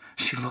daughter.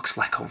 She looks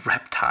like a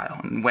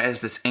reptile and wears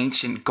this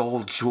ancient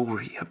gold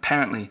jewelry.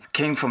 Apparently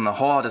came from the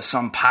horde of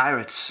some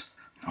pirates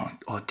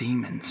or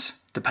demons,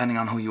 depending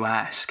on who you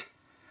ask.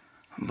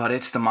 But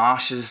it's the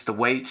Marshes, the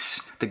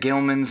Waits, the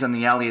Gilmans, and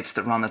the Elliots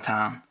that run the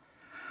town.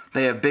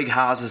 They have big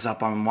houses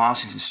up on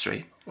Washington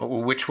Street.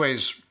 Well, which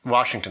way's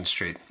Washington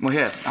Street? Well,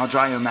 here, I'll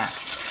draw you a map.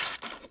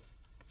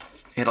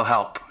 It'll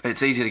help.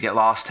 It's easy to get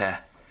lost here.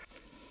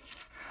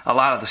 A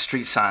lot of the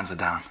street signs are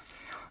down.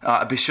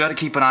 Be sure to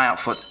keep an eye out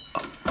for...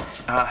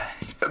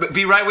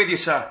 be right with you,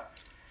 sir.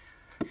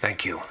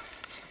 Thank you.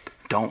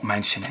 Don't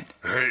mention it.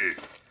 Hey.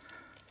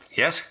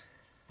 Yes?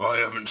 I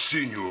haven't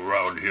seen you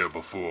around here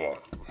before.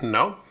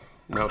 No,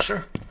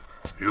 sir.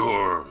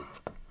 You're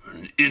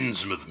an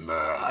Innsmouth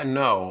man.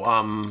 No,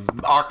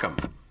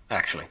 Arkham,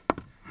 actually.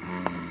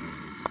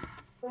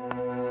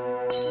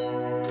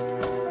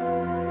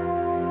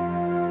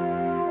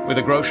 With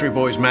a grocery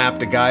boy's map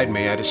to guide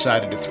me, I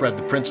decided to thread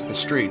the principal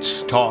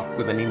streets, talk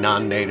with any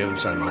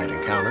non-natives I might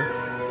encounter,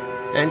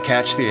 and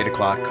catch the 8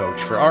 o'clock coach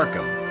for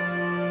Arkham.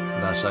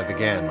 Thus I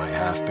began my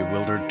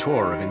half-bewildered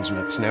tour of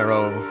Innsmouth's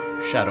narrow,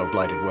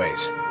 shadow-blighted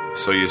ways.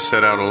 So you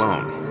set out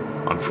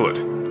alone, on foot?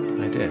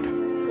 I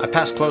did. I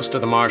passed close to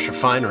the Marsh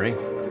refinery,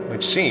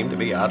 which seemed to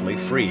be oddly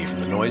free from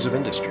the noise of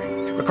industry.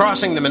 But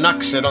crossing the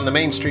Monuxet on the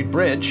Main Street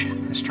Bridge,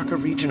 I struck a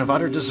region of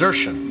utter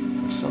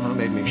desertion, which somehow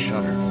made me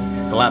shudder.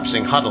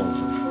 Collapsing huddles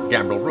of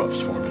gambrel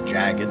roofs formed a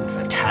jagged and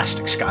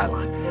fantastic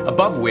skyline,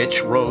 above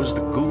which rose the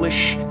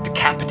ghoulish,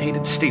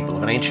 decapitated steeple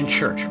of an ancient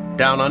church.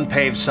 Down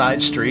unpaved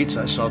side streets,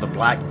 I saw the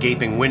black,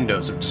 gaping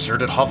windows of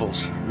deserted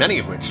hovels, many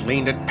of which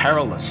leaned at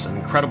perilous and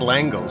incredible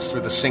angles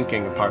through the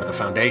sinking of part of the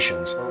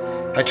foundations.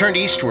 I turned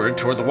eastward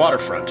toward the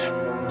waterfront,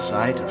 the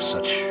sight of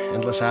such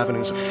endless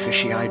avenues of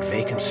fishy-eyed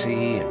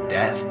vacancy and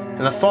death,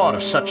 and the thought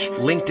of such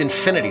linked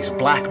infinities of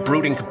black,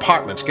 brooding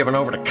compartments given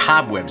over to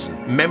cobwebs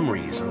and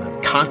memories and the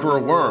conqueror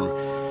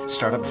worm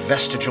start up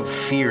vestigial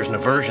fears and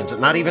aversions that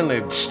not even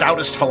the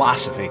stoutest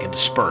philosophy can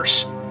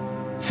disperse.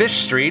 Fish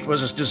Street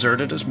was as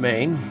deserted as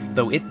Main,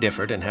 though it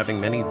differed in having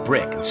many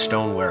brick and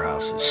stone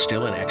warehouses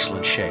still in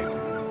excellent shape.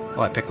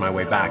 Well, I picked my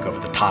way back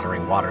over the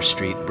tottering Water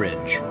Street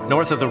Bridge.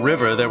 North of the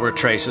river, there were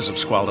traces of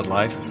squalid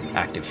life,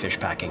 active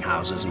fish-packing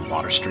houses in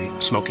Water Street,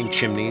 smoking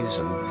chimneys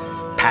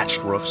and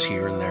patched roofs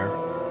here and there.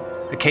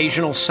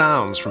 Occasional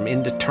sounds from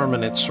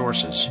indeterminate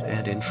sources,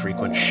 and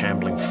infrequent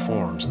shambling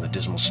forms in the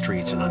dismal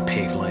streets and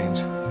unpaved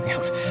lanes.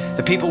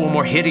 The people were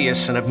more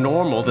hideous and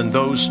abnormal than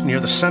those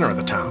near the center of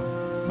the town.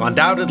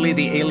 Undoubtedly,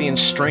 the alien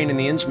strain in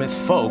the Innsmouth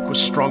folk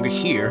was stronger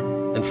here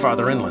than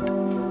farther inland.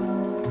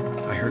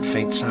 I heard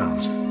faint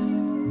sounds.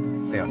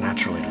 They ought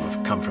naturally to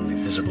have come from the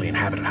visibly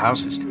inhabited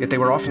houses, yet they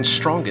were often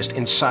strongest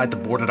inside the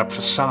boarded-up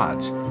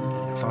facades.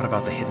 I thought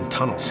about the hidden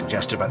tunnels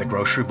suggested by the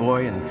grocery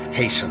boy and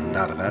hastened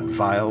out of that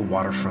vile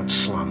waterfront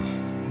slum.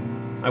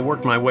 I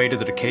worked my way to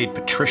the decayed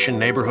patrician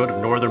neighborhood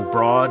of Northern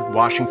Broad,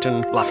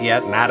 Washington,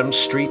 Lafayette, and Adams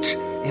streets.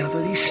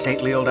 Though these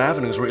stately old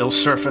avenues were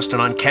ill-surfaced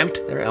and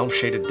unkempt, their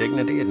elm-shaded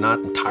dignity had not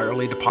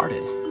entirely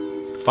departed.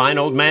 Fine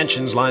old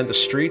mansions lined the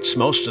streets,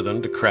 most of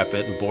them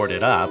decrepit and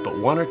boarded up, but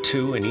one or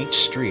two in each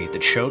street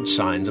that showed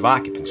signs of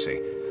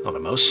occupancy. Well, the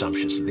most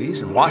sumptuous of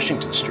these in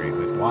Washington Street,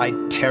 with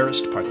wide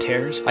terraced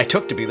parterres, I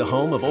took to be the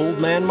home of Old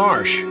Man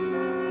Marsh.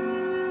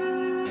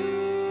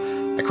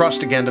 I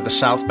crossed again to the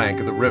south bank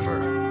of the river,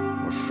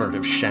 where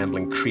furtive,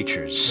 shambling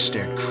creatures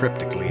stared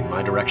cryptically in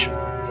my direction.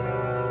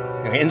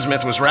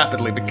 Innsmouth was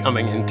rapidly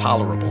becoming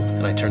intolerable,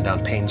 and I turned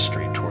down Payne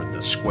Street toward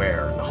the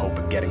square in the hope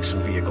of getting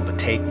some vehicle to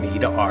take me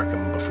to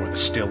Arkham before the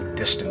still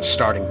distant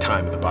starting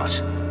time of the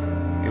bus.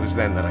 It was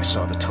then that I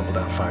saw the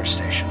tumble-down fire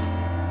station.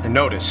 I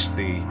noticed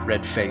the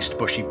red-faced,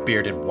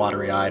 bushy-bearded,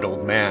 watery-eyed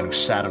old man who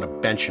sat on a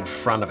bench in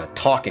front of it,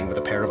 talking with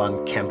a pair of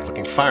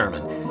unkempt-looking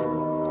firemen.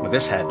 Well,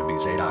 this had to be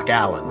Zadok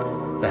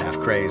Allen, the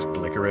half-crazed,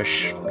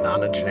 licorice,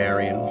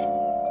 nonagenarian,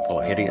 full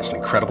of hideous and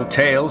incredible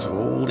tales of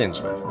old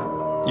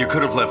Innsmouth. You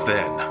could have left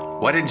then.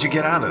 Why didn't you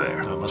get out of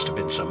there? It must have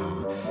been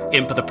some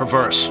imp of the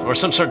perverse, or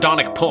some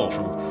sardonic pull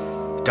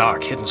from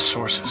dark, hidden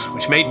sources,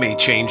 which made me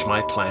change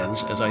my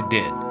plans as I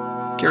did.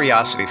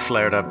 Curiosity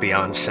flared up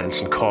beyond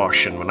sense and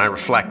caution when I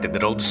reflected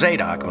that old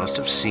Zadok must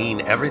have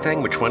seen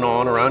everything which went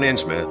on around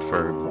Innsmouth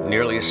for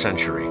nearly a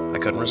century. I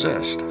couldn't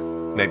resist.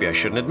 Maybe I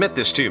shouldn't admit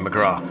this to you,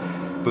 McGraw.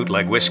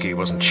 Bootleg whiskey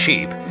wasn't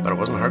cheap, but it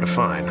wasn't hard to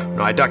find.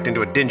 No, I ducked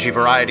into a dingy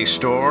variety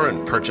store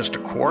and purchased a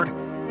quart.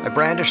 I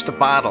brandished the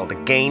bottle to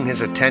gain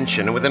his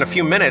attention, and within a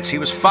few minutes he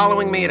was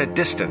following me at a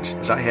distance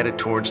as I headed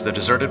towards the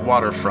deserted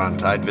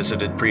waterfront I'd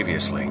visited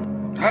previously.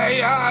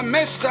 Hey,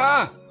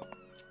 mister!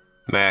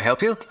 May I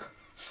help you?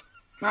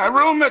 My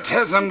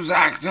rheumatism's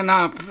acting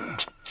up.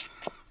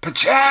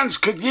 Perchance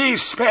could ye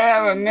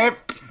spare a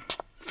nip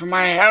for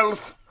my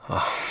health?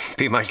 Oh,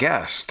 be my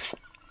guest.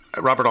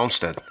 Robert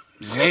Olmsted.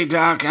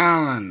 Zadok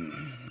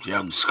Allen,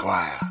 young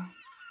squire.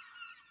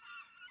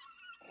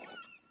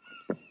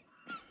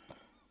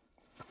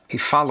 He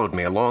followed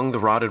me along the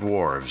rotted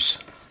wharves.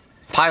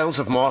 Piles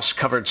of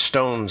moss-covered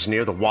stones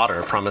near the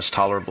water promised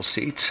tolerable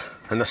seats,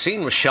 and the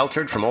scene was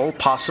sheltered from all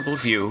possible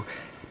view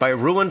by a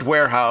ruined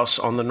warehouse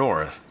on the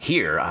north.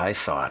 Here, I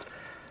thought,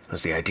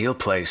 was the ideal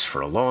place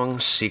for a long,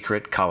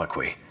 secret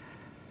colloquy.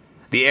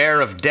 The air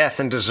of death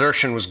and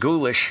desertion was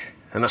ghoulish,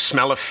 and the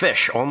smell of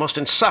fish almost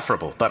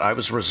insufferable, but I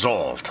was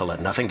resolved to let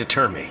nothing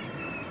deter me.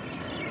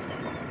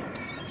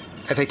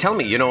 They tell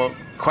me you know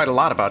quite a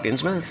lot about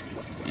Innsmouth.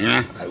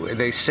 Yeah?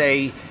 They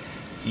say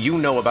you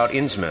know about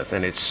Innsmouth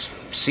and its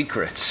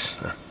secrets.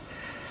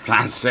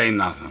 Can't say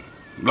nothing.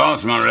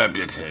 Lost my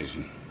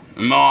reputation.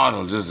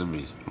 Immortal, just a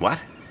bit. What?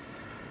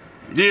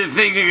 Do you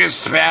think you can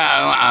spare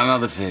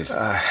another taste?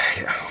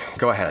 Yeah.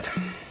 Go ahead.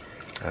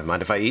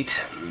 Mind if I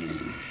eat?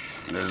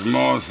 There's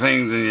more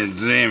things than you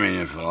dream in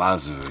your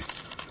philosophy.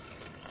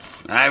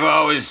 I've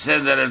always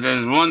said that if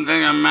there's one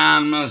thing a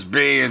man must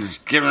be, it's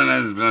given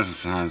his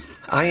best time.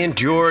 I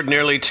endured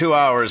nearly 2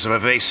 hours of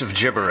evasive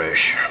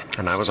gibberish,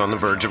 and I was on the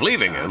verge of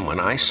leaving him when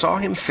I saw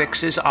him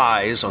fix his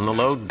eyes on the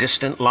low,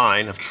 distant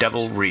line of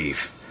Devil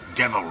Reef.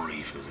 Devil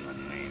Reef isn't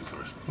a name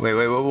for it.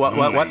 Wait,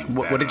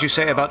 what did you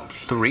say about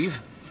the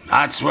reef?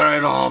 That's where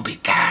it all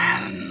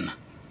began.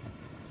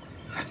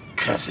 That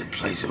cursed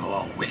place of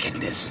all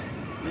wickedness,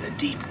 where the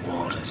deep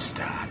water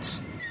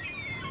starts.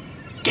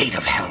 Gate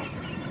of hell,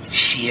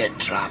 sheer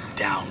drop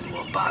down to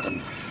a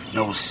bottom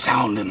no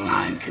sounding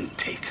line can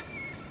take.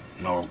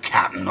 And old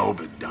Captain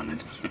Obed done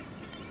it.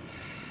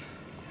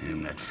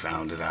 Him that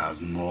found it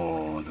out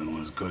more than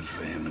was good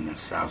for him in the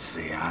South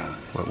Sea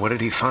Islands. What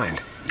did he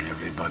find?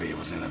 Everybody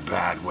was in a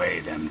bad way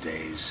them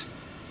days.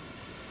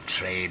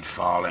 Trade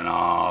falling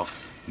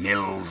off,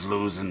 mills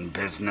losing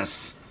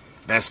business.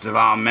 Best of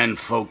our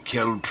menfolk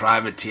killed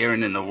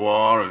privateering in the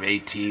War of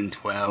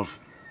 1812.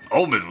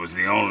 Obed was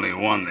the only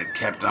one that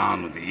kept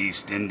on with the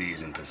East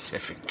Indies and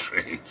Pacific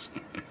trades.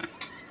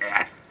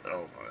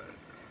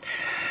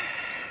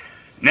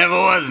 Never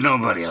was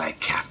nobody like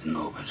Captain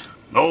Obed.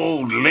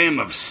 Old limb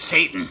of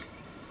Satan.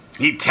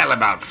 He'd tell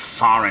about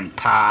foreign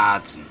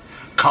parts and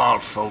call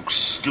folks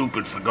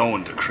stupid for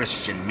going to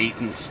Christian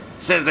meetings.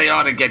 Says they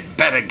ought to get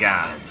better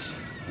gods.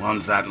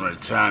 Ones that in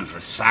return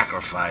for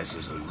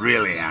sacrifices would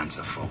really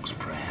answer folks'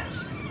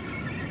 prayers.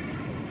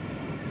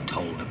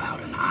 Told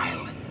about an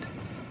island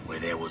where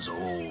there was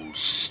old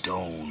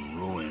stone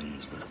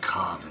ruins with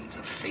carvings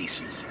of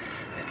faces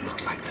that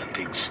looked like the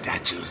big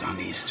statues on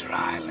Easter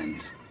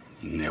Island.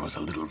 And there was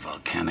a little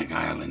volcanic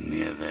island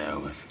near there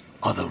with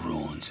other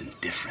ruins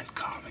and different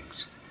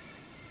carvings.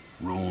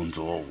 Ruins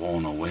all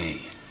worn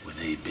away where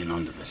they'd been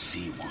under the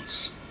sea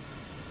once.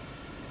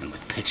 And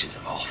with pictures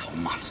of awful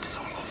monsters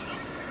all over them.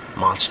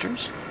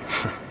 Monsters?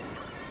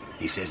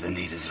 He says the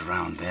natives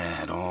around there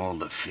had all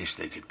the fish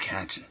they could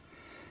catch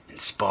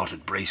and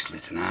spotted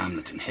bracelets and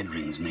armlets and head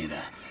rings made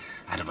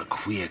out of a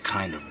queer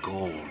kind of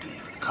gold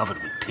and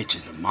covered with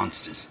pictures of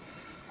monsters.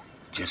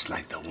 Just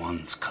like the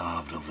ones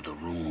carved over the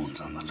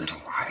ruins on the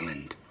little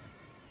island.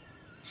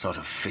 Sort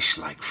of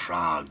fish-like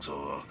frogs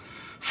or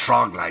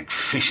frog-like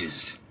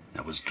fishes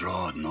that was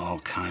drawed in all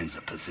kinds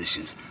of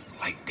positions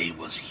like they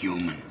was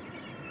human.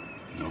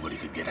 Nobody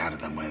could get out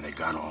of them where they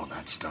got all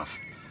that stuff.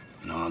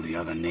 And all the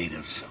other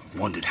natives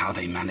wondered how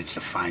they managed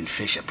to find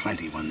fish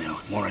aplenty when there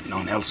weren't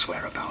none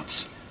elsewhere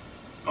abouts.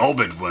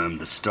 Obed wormed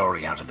the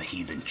story out of the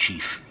heathen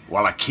chief.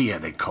 Wallachia,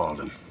 they called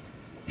him.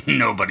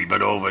 Nobody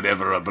but Obed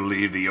ever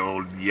believed the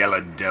old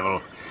yellow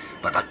devil,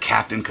 but the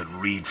captain could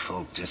read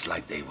folk just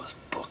like they was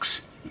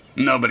books.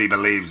 Nobody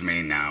believes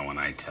me now when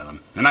I tell him,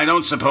 and I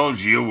don't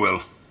suppose you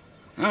will.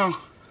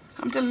 Oh,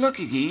 come to look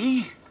at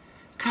ye,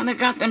 kinda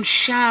got them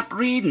sharp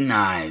reading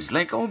eyes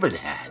like Obed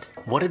had.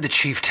 What did the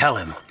chief tell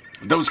him?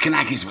 Those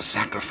Kanakis were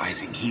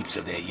sacrificing heaps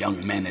of their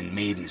young men and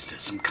maidens to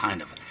some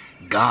kind of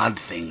god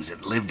things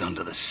that lived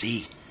under the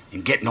sea,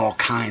 and getting all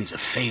kinds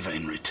of favor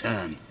in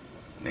return.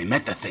 They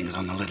met the things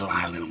on the little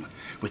island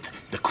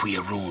with the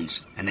queer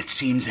ruins, and it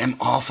seems them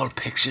awful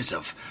pictures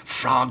of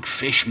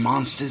frog-fish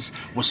monsters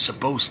was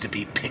supposed to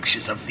be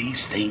pictures of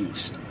these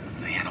things.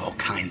 They had all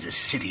kinds of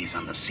cities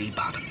on the sea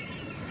bottom.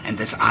 And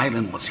this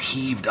island was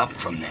heaved up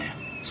from there.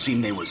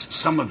 Seemed there was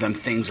some of them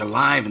things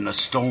alive in the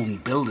stone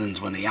buildings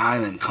when the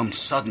island come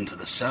sudden to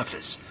the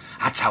surface.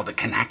 That's how the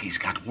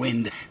Kanakis got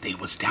wind they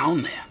was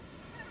down there.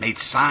 Made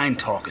sign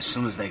talk as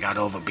soon as they got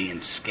over being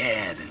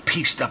scared and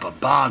pieced up a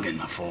bargain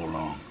before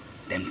long.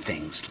 Them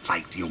things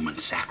liked human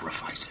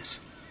sacrifices.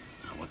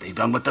 Now, what they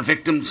done with the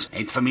victims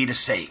ain't for me to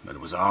say, but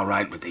it was all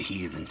right with the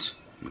heathens,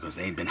 because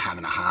they'd been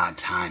having a hard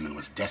time and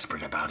was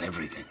desperate about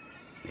everything.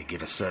 They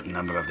give a certain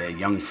number of their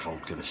young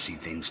folk to the sea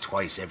things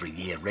twice every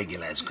year,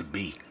 regular as could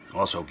be.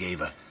 Also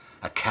gave a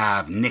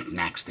carved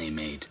knickknacks they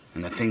made,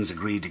 and the things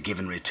agreed to give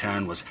in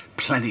return was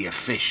plenty of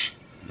fish.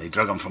 They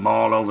drug them from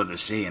all over the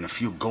sea and a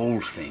few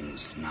gold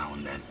things now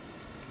and then.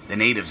 The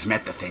natives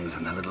met the things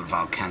on the little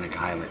volcanic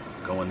islet,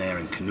 going there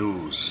in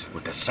canoes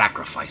with the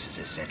sacrifices,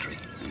 etc.,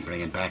 and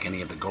bringing back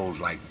any of the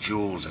gold-like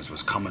jewels as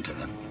was coming to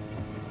them.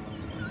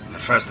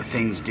 At first the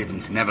things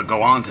didn't never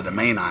go on to the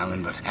main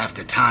island, but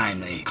after time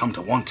they come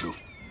to want to.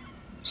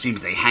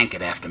 Seems they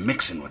hankered after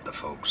mixing with the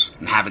folks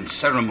and having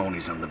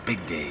ceremonies on the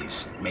big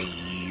days, May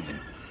Eve and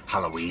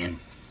Halloween.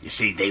 You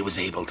see, they was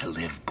able to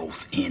live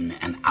both in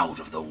and out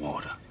of the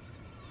water.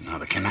 Now,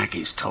 the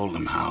Kanakis told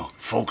them how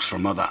folks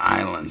from other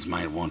islands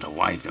might want to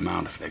wipe them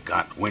out if they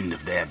got wind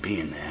of their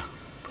being there.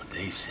 But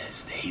they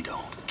says they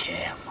don't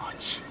care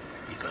much,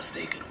 because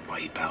they could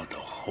wipe out the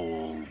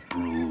whole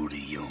brood of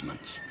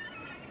humans.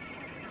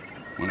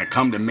 When it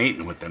come to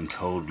mating with them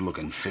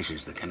toad-looking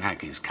fishes, the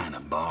Kanakis kind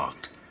of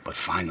balked. But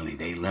finally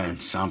they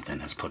learned something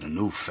has put a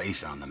new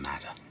face on the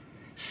matter.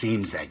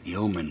 Seems that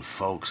human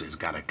folks has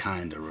got a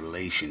kind of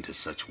relation to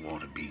such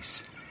water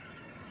beasts.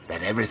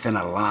 That everything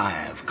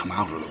alive come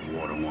out of the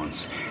water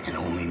once and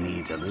only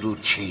needs a little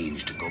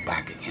change to go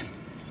back again.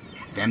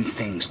 Them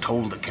things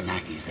told the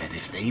Kanakis that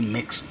if they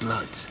mixed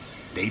bloods,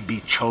 they'd be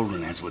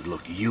children as would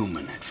look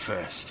human at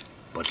first,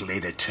 but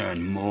later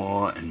turn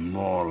more and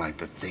more like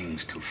the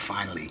things till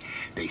finally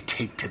they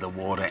take to the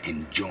water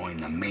and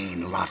join the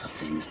main lot of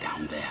things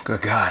down there.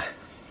 Good God.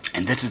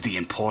 And this is the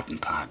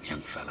important part,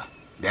 young fella.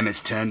 Them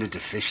as turned into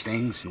fish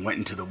things and went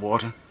into the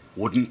water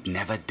wouldn't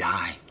never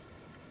die.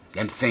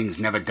 Them things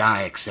never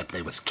die except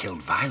they was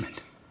killed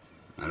violent.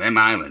 Now, them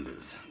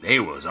islanders, they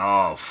was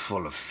all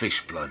full of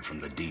fish blood from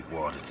the deep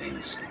water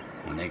things.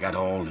 When they got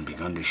old and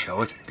begun to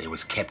show it, they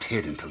was kept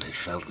hid until they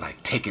felt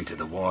like taking to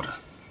the water.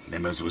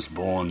 Them as was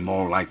born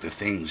more like the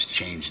things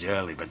changed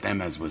early, but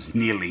them as was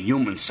nearly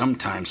human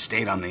sometimes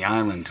stayed on the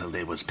island till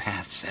they was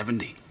past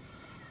 70.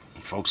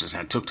 And folks as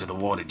had took to the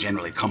water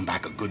generally come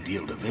back a good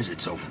deal to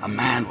visit, so a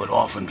man would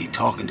often be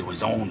talking to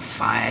his own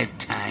 5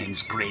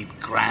 times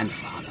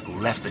great-grandfather who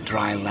left the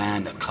dry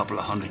land a couple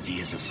of 100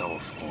 years or so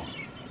before.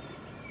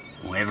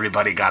 Well,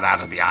 everybody got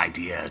out of the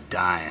idea of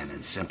dying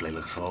and simply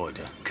looked forward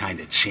to kind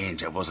of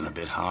change that wasn't a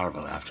bit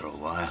horrible after a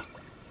while.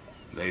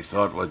 They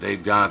thought what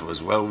they'd got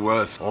was well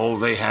worth all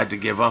they had to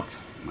give up,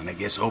 and I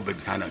guess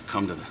Obed kind of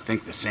come to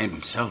think the same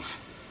himself.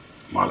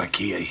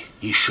 Malachi,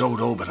 he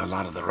showed Obed a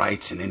lot of the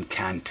rites and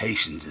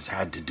incantations as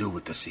had to do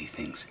with the sea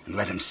things, and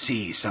let him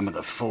see some of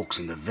the folks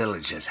in the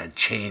village as had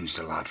changed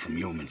a lot from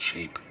human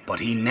shape. But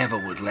he never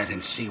would let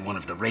him see one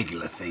of the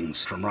regular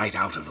things from right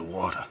out of the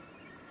water.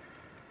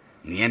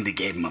 In the end, he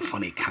gave him a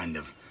funny kind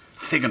of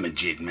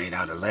thingamajig made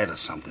out of lead or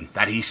something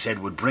that he said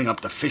would bring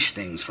up the fish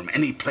things from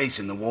any place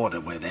in the water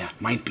where there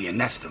might be a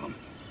nest of them.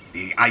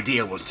 The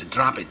idea was to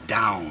drop it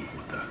down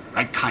with the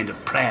right kind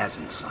of prayers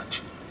and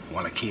such.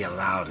 Wallachia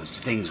allowed as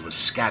things was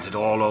scattered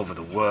all over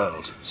the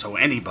world, so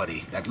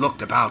anybody that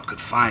looked about could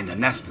find a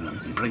nest of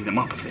them and bring them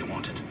up if they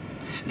wanted.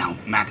 Now,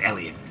 Matt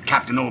Elliott,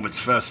 Captain Obed's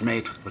first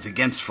mate, was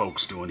against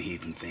folks doing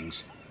heathen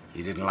things.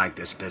 He didn't like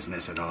this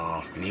business at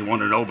all, and he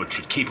wanted Obed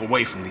should keep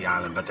away from the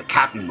island, but the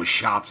captain was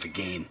sharp for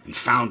gain and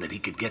found that he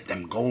could get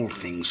them gold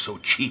things so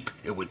cheap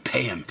it would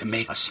pay him to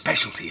make a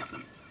specialty of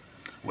them.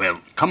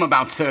 Well, come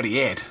about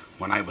 38,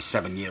 when I was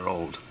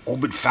 7-year-old,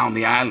 Obed found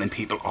the island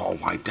people all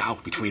wiped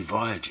out between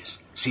voyages.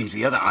 Seems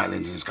the other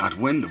islanders got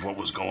wind of what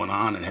was going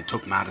on and had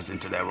took matters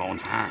into their own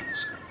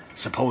hands.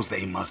 Suppose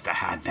they must have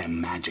had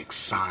them magic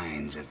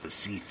signs, as the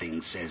sea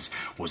thing says,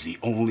 was the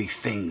only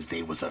things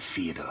they was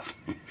afeard of.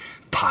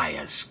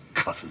 Pious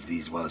cusses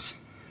these was.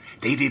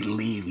 They didn't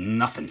leave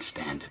nothing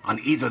standing on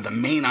either the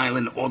main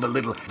island or the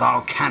little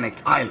volcanic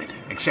islet,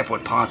 except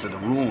what parts of the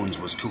ruins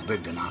was too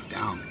big to knock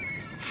down.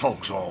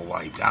 Folks all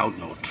wiped out,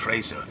 no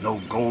trace of no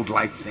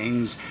gold-like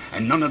things,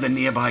 and none of the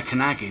nearby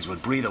Kanakis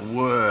would breathe a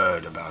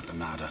word about the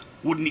matter.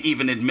 Wouldn't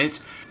even admit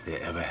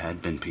there ever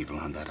had been people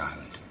on that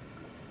island.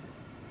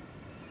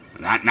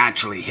 And that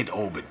naturally hit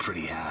Obed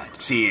pretty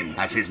hard, seeing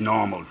as his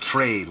normal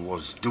trade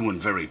was doing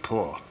very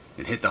poor.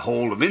 It hit the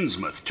whole of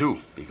Innsmouth,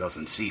 too, because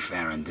in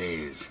seafaring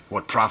days,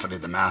 what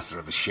profited the master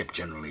of a ship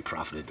generally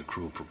profited the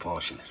crew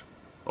proportionate.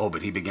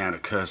 Obed, he began a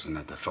cursing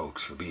at the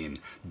folks for being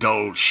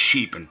dull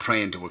sheep and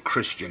praying to a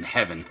Christian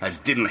heaven as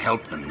didn't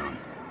help them none.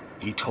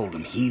 He told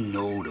them he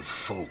knowed of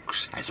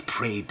folks as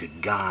prayed to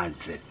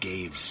gods that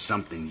gave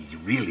something you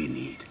really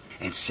need,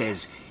 and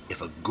says if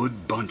a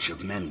good bunch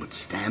of men would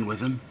stand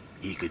with him,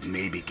 he could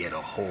maybe get a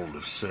hold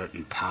of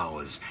certain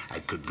powers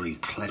that could bring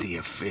plenty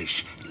of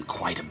fish and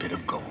quite a bit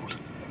of gold.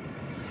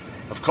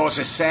 Of course,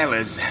 the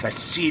sailors that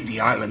seed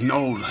the island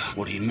knowed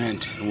what he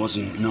meant, and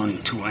wasn't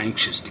none too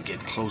anxious to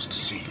get close to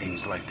see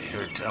things like they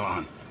heard tell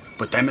on.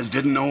 But them as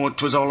didn't know what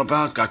 'twas all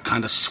about got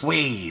kind of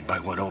swayed by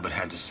what Obed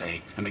had to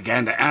say, and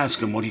began to ask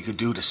him what he could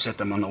do to set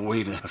them on the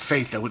way to a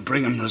faith that would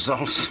bring him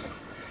results.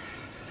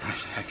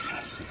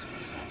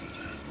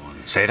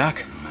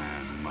 Sadok?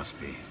 Man, must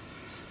be.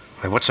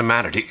 Wait, what's the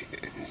matter?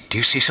 Do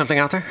you see something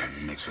out there?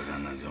 Mixed with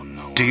them, I don't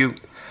know. Do you...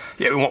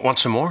 Yeah, want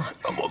some more?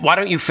 Why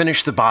don't you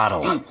finish the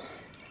bottle?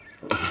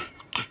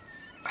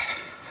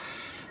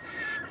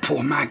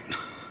 Poor Mac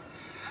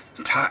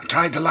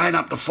tried to line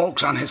up the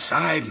folks on his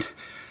side.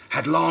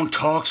 Had long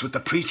talks with the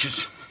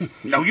preachers.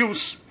 No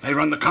use. They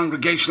run the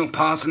Congregational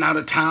parson out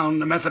of town.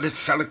 The Methodist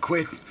fella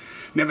quit.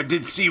 Never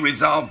did see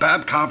Resolve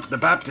Babcock, the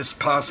Baptist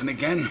parson,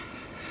 again.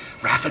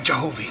 Wrath of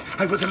Jehovah.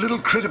 I was a little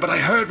critter, but I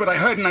heard what I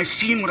heard, and I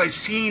seen what I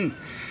seen.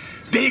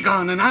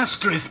 Dagon and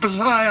Astereth,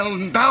 Belial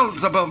and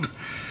Beelzebub,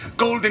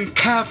 golden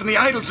calf and the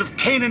idols of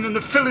Canaan and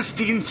the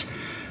Philistines,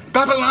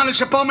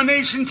 Babylonish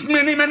abominations,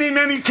 many,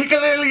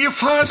 Tikalele, you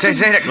farce.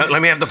 Zadok,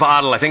 let me have the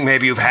bottle. I think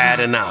maybe you've had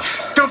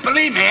enough. Don't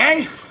believe me,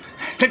 eh?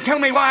 Then tell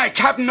me why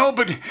Captain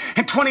Obed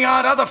and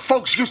 20-odd other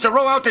folks used to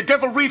row out to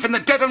Devil Reef in the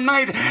dead of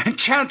night and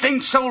chant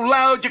things so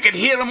loud you could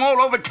hear them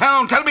all over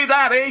town. Tell me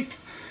that, eh?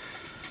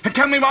 And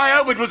tell me why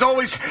Obed was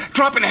always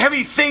dropping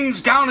heavy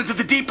things down into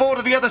the deep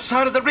water the other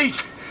side of the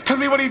reef. Tell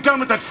me what he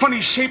done with that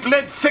funny-shaped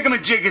lead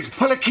thingamajiggers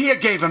Wallachia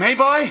gave him, eh,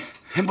 boy?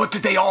 And what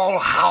did they all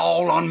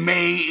howl on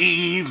May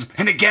Eve?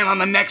 And again on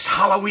the next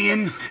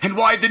Halloween? And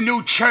why the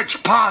new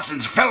church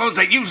parsons, fellows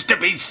that used to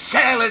be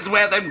sailors,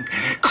 wear them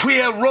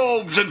queer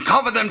robes and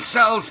cover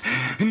themselves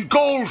in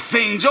gold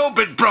things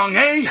Obed brung,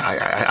 eh?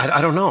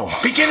 I don't know.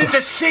 Beginning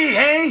to see,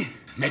 eh?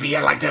 Maybe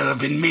you're like there have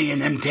been me in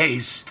them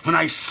days, when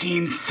I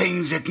seen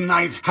things at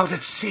night out at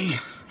sea.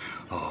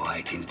 Oh,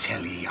 I can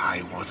tell ye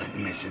I wasn't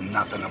missing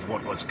nothing of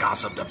what was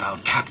gossiped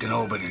about Captain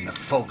Obed and the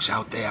folks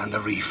out there on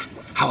the reef.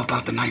 How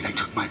about the night I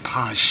took my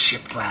pa's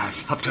ship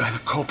glass up to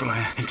the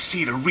cupola and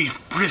see the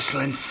reef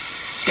bristling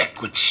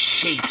thick with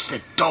shapes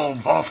that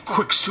dove off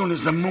quick soon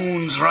as the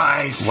moon's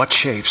rise? What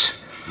shapes?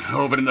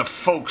 Obed and the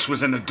folks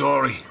was in the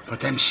dory, but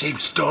them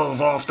shapes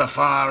dove off the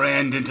far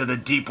end into the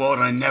deep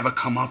water and never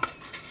come up.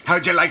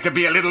 How'd you like to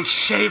be a little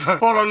shaver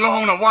all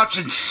alone a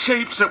watching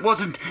shapes that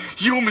wasn't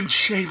human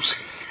shapes?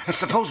 I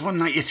suppose one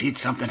night you seed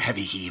something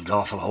heavy heaved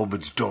off of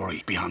Obed's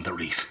dory beyond the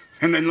reef,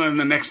 and then learned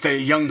the next day a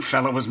young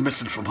fella was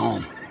missing from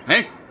home.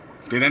 Eh?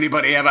 Did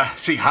anybody ever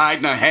see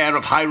hide nor hair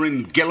of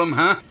Hiram Gillum,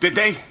 huh? Did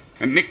they?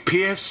 And Nick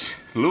Pierce,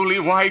 Lully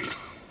White,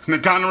 and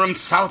Adoniram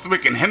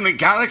Southwick and Henry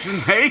Galaxon,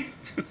 eh?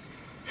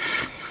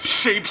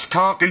 Shapes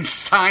talking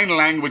sign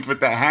language with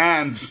their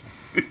hands.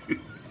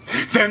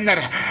 Them that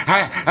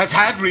has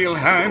had real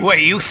hands.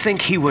 Wait, you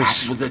think he was...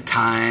 That was the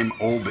time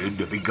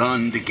Obed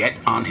begun to get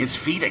on his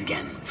feet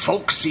again.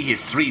 Folks see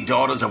his 3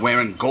 daughters are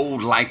wearing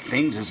gold-like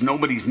things as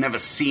nobody's never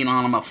seen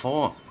on them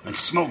afore. When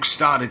smoke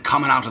started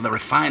coming out of the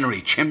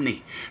refinery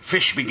chimney,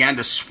 fish began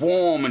to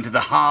swarm into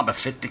the harbor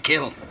fit to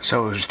kill.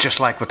 So it was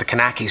just like what the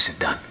Kanakis had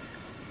done.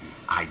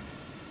 I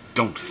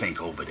don't think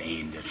Obed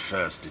aimed at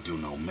first to do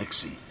no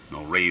mixing,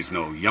 nor raise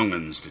no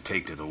young'uns to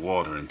take to the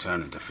water and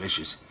turn into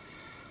fishes.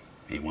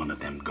 He wanted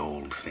them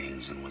gold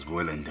things and was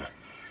willing to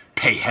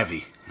pay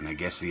heavy, and I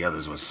guess the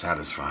others was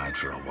satisfied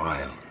for a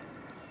while.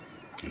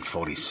 In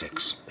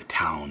 46, the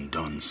town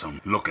done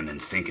some looking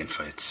and thinking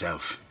for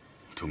itself.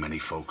 Too many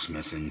folks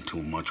missing,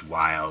 too much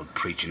wild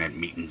preaching at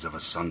meetings of a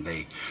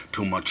Sunday,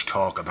 too much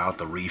talk about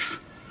the reef.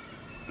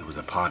 There was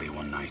a party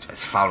one night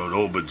as followed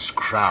Obed's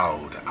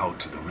crowd out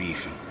to the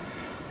reef, and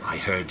I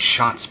heard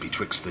shots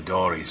betwixt the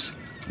dories.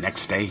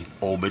 Next day,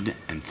 Obed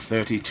and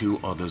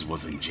 32 others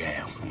was in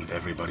jail, with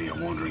everybody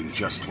wondering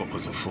just what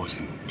was afoot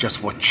and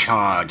just what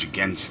charge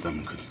against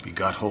them could be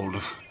got hold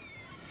of.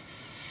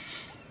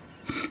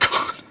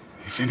 God,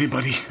 if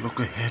anybody looked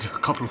ahead a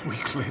couple of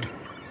weeks later,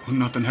 when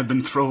nothing had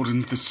been thrown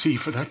into the sea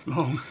for that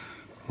long.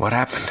 What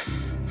happened?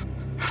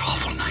 That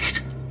awful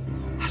night.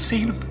 I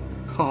seen them.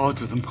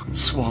 Hordes of them,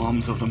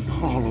 swarms of them,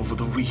 all over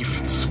the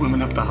reef,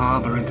 swimming up the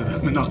harbour into the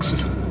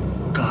Minoxid.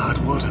 God,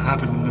 what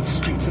happened in the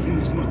streets of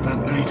Innsmouth that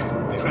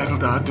night? They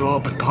rattled our door,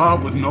 but Pa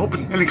wouldn't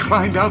open, and he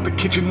climbed out the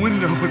kitchen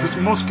window with his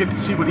musket to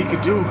see what he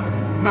could do.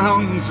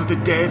 Mounds of the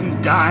dead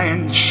and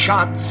dying,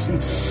 shots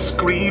and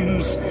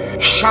screams,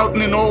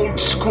 shouting in Old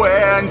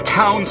Square and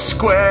Town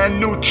Square and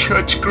New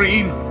Church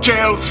Green.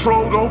 Jail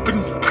throwed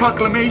open,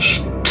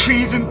 proclamation,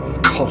 treason.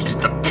 Called it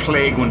the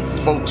plague when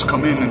folks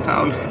come in and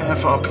found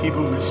half our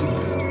people missing.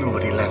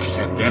 Nobody left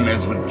except them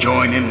as would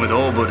join in with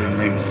Obed and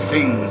them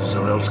things,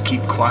 or else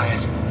keep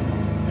quiet.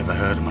 Never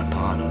heard of my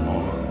pa no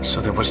more. So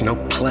there was no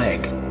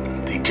plague?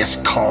 They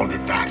just called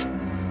it that.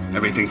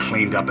 Everything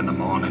cleaned up in the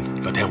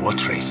morning, but there were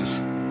traces.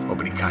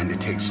 Nobody kinda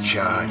takes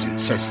charge and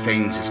says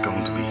things is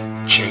going to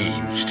be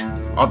changed.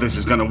 Others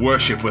is gonna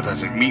worship with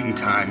us at meeting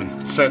time,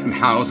 and certain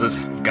houses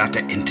have got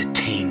to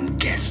entertain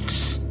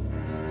guests.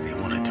 They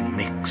wanted to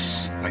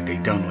mix, like they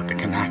done with the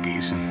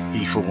Kanakis, and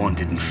he for one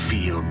didn't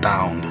feel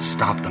bound to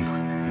stop them.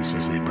 He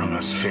says they brung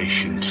us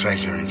fish and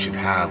treasure and should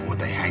have what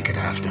they hankered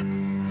after.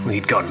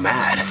 We'd gone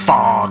mad.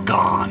 Far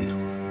gone.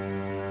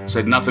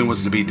 Said nothing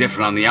was to be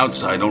different on the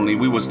outside, only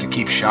we was to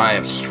keep shy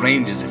of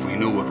strangers if we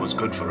knew what was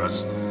good for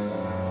us.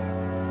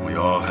 We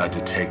all had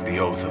to take the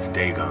oath of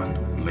Dagon.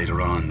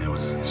 Later on, there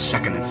was a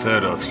second and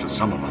third oaths for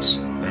some of us.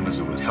 Them as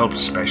it would help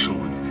special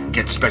would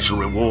get special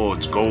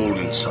rewards, gold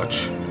and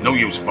such. No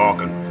use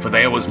barking, for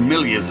there was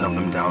millions of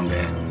them down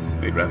there.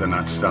 They'd rather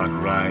not start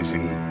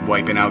rising,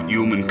 wiping out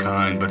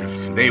humankind, but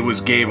if they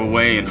was gave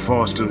away and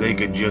forced to, they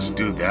could just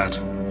do that.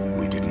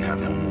 We didn't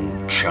have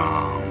them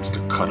charms to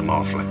cut them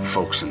off like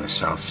folks in the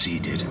South Sea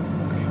did.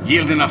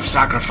 Yield enough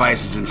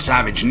sacrifices and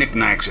savage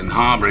knickknacks and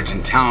harborage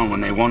in town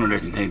when they wanted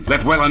it, and they'd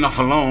let well enough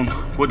alone.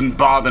 Wouldn't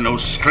bother no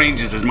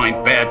strangers as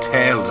might bear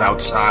tales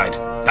outside.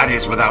 That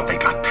is, without they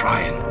got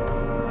prying.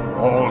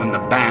 All in the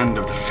band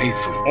of the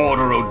faithful,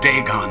 Order o'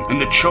 Dagon, and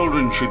the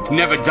children should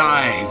never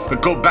die,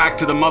 but go back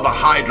to the Mother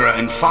Hydra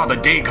and Father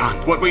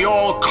Dagon, what we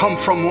all come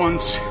from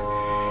once.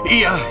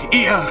 Ia,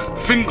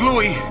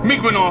 Finglui,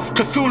 Migwinoff,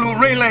 Cthulhu,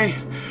 Rayleigh,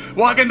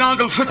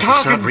 Waganagal, Fatagan.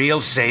 It's not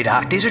real,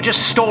 Zadok. These are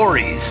just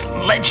stories,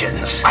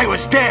 legends. I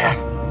was there.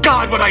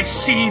 God, what I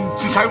seen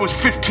since I was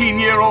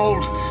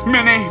 15-year-old.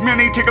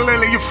 Many,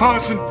 Tickalele,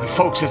 Yufarson. The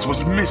folks as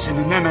was missing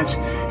and them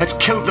as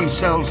killed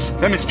themselves.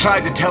 Them as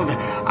tried to tell the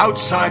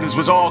outsiders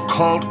was all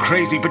called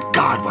crazy, but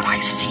God, what I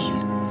seen.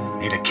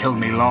 They'd have killed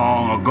me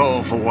long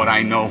ago for what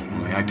I know.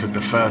 Only I took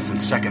the first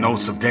and second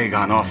oaths of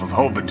Dagon off of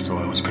Hobart, so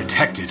I was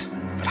protected.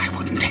 But I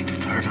wouldn't take the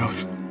third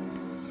oath.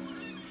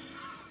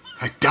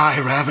 I'd die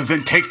rather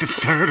than take the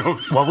third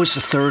oath. What was the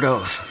third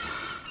oath?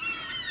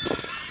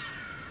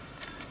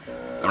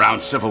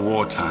 Around Civil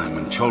War time,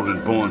 when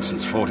children born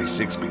since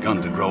 46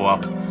 begun to grow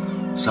up,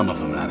 some of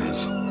them, that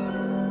is,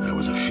 I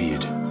was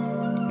afeard.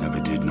 Never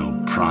did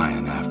no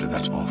prying after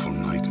that awful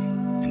night,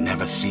 and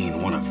never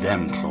seen one of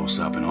them close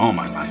up in all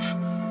my life.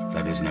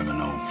 That is, never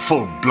no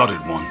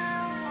full-blooded one.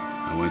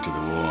 I went to the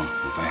war.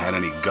 If I had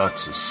any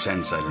guts or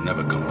sense, I'd have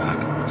never come back.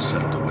 I'd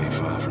settled away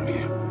far from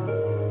here.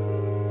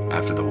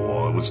 After the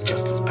war, it was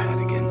just as bad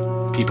again.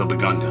 People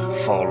begun to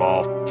fall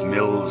off,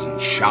 mills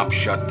and shops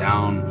shut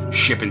down,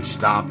 shipping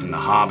stopped and the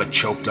harbor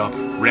choked up,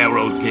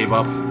 railroad gave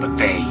up, but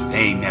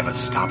they never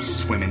stopped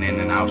swimming in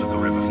and out of the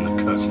river from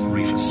the cursed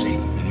reef of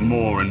Satan.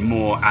 And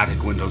more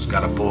attic windows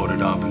got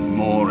boarded up, and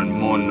more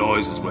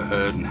noises were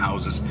heard in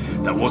houses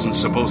that wasn't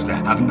supposed to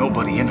have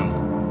nobody in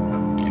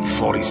them. In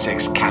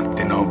 46,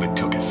 Captain Obed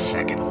took a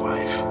second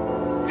wife.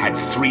 Had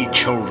 3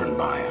 children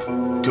by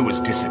her. 2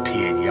 was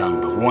disappeared young,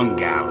 but one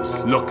gal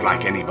as looked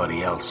like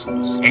anybody else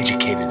and was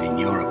educated in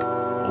Europe.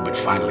 Obed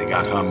finally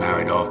got her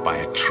married off by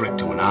a trick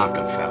to an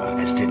Arkham fella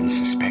as didn't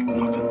suspect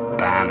nothing.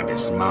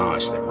 Barnabas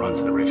Marsh, that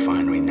runs the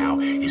refinery now,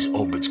 is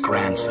Obed's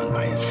grandson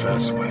by his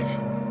first wife.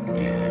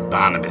 Yeah,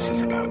 Barnabas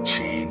is about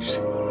changed.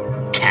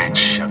 Can't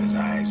shut his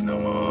eyes no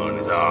more and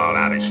is all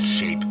out of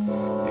shape.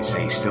 They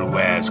say he still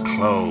wears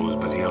clothes,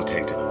 but he'll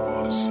take to the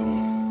water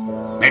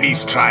soon. Maybe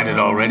he's tried it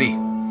already.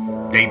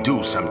 They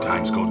do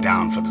sometimes go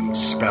down for little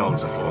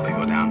spells before they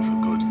go down for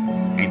good.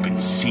 Ain't been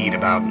seen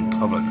about in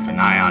public for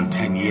nigh on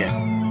 10 years.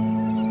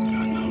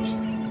 God knows.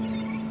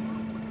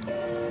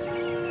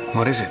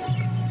 What is it?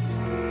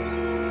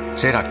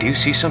 Zadok, do you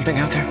see something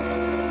out there?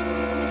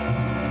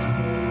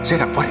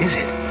 Zadok, what is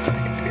it?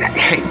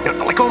 Hey,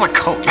 let go of my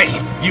coat. Hey,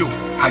 you!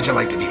 How'd you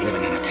like to be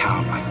living in a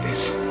town like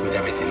this? With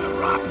everything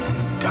a-rotting and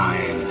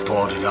a-dying,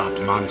 boarded up,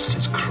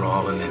 monsters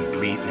crawling and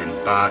bleating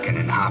and barking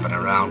and hopping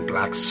around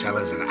black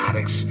cellars and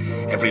attics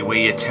everywhere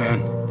you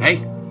turn, hey?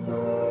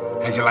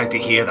 How'd you like to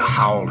hear the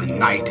howling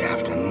night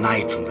after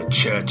night from the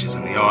churches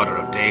and the Order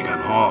of Dagon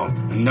Hall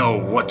and know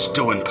what's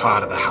doing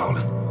part of the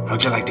howling?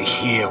 How'd you like to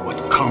hear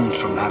what comes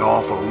from that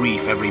awful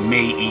reef every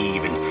May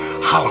Eve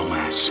and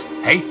Hallowmass,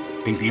 hey?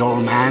 Think the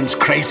old man's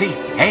crazy,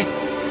 hey?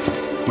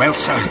 Well,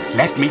 sir,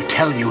 let me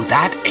tell you,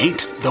 that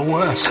ain't the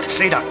worst.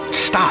 Zadok,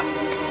 stop.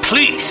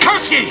 Please.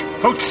 Curse ye!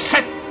 Don't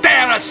sit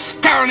there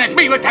a-staring at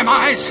me with them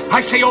eyes.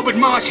 I say Obed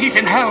Marsh, he's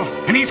in hell,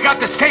 and he's got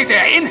to stay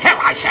there. In hell,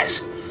 I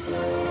says.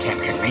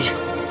 Can't get me.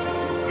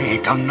 He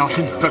ain't done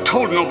nothing, nor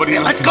told nobody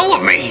nothing. Let go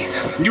of me!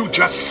 You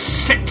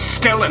just sit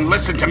still and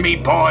listen to me,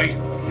 boy.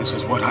 This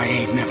is what I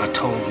ain't never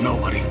told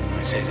nobody.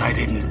 I says I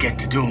didn't get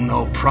to do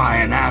no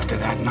prying after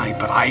that night,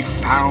 but I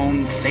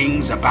found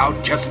things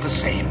about just the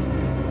same.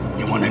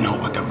 You want to know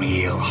what the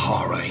real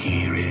horror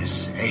here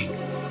is, eh?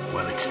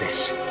 Well, it's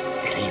this.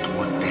 It ain't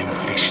what them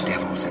fish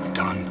devils have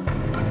done,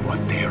 but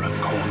what they're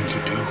a-going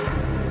to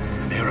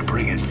do. They're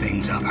a-bringing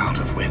things up out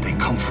of where they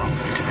come from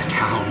into the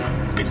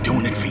town. Been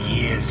doing it for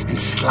years and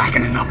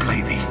slackening up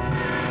lately.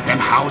 Them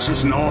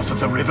houses north of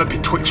the river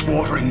betwixt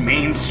Water and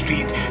Main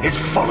Street is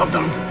full of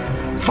them.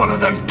 Full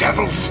of them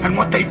devils and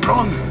what they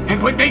brung.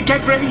 And when they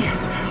get ready,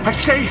 I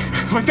say,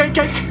 when they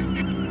get...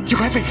 You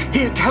ever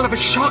hear tell of a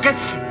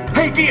shocketh?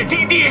 Hey, do you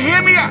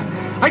hear me?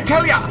 I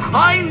tell ya,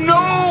 I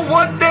know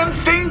what them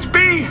things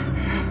be.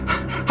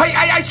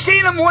 I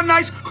seen them one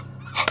night.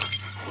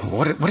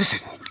 What is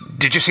it?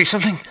 Did you see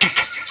something?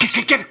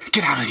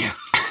 Get out of here.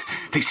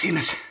 They've seen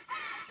us.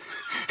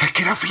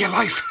 Get out for your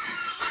life.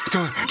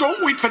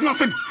 Don't wait for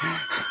nothing.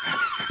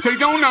 They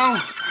know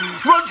now.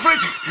 Run for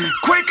it.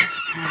 Quick.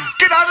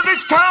 Get out of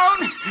this town.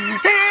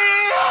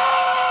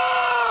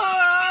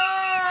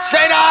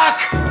 Zadok!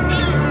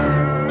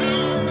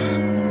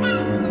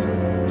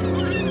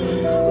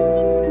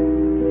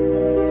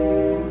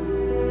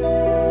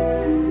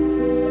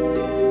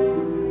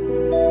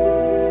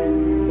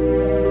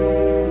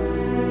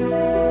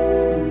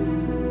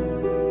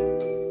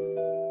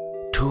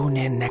 Tune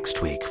in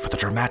next week for the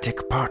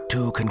dramatic Part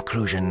 2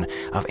 conclusion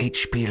of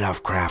HP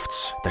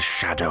Lovecraft's The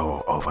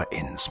Shadow Over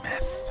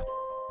Innsmouth.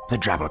 The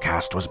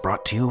Drabblecast was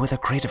brought to you with a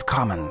Creative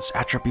Commons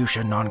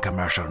Attribution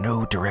Non-Commercial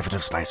No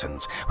Derivatives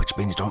license, which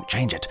means don't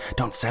change it,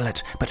 don't sell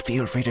it, but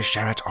feel free to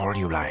share it all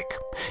you like.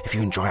 If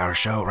you enjoy our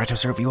show, write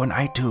us a review on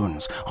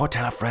iTunes or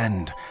tell a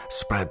friend.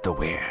 Spread the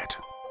weird.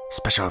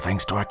 Special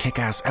thanks to our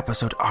kick-ass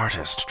episode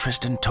artist,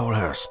 Tristan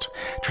Tolhurst.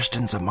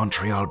 Tristan's a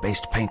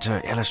Montreal-based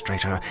painter,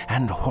 illustrator,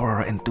 and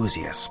horror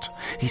enthusiast.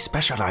 He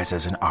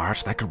specializes in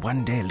art that could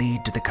one day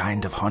lead to the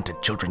kind of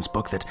haunted children's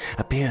book that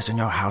appears in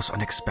your house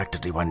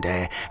unexpectedly one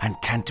day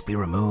and can't be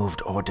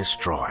removed or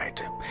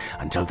destroyed.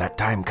 Until that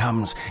time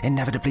comes,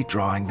 inevitably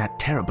drawing that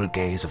terrible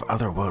gaze of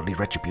otherworldly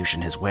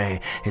retribution his way,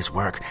 his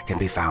work can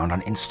be found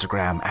on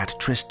Instagram at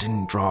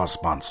Tristan Draws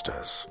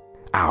Monsters.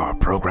 Our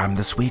program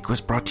this week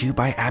was brought to you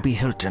by Abby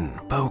Hilton,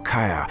 Bo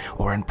Kaya,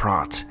 Oren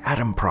Pratt,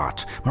 Adam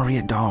Pratt,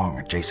 Maria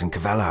Dong, Jason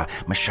Cavella,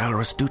 Michelle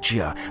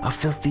Rastuccia, a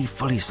filthy,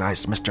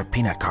 fully-sized Mr.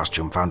 Peanut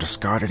costume found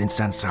discarded in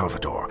San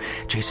Salvador,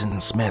 Jason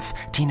Smith,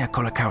 Tina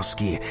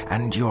Kolakowski,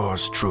 and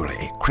yours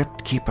truly,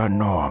 Crypt Keeper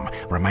Norm,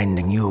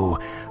 reminding you,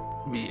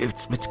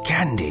 it's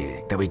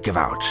candy that we give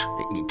out.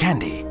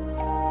 Candy.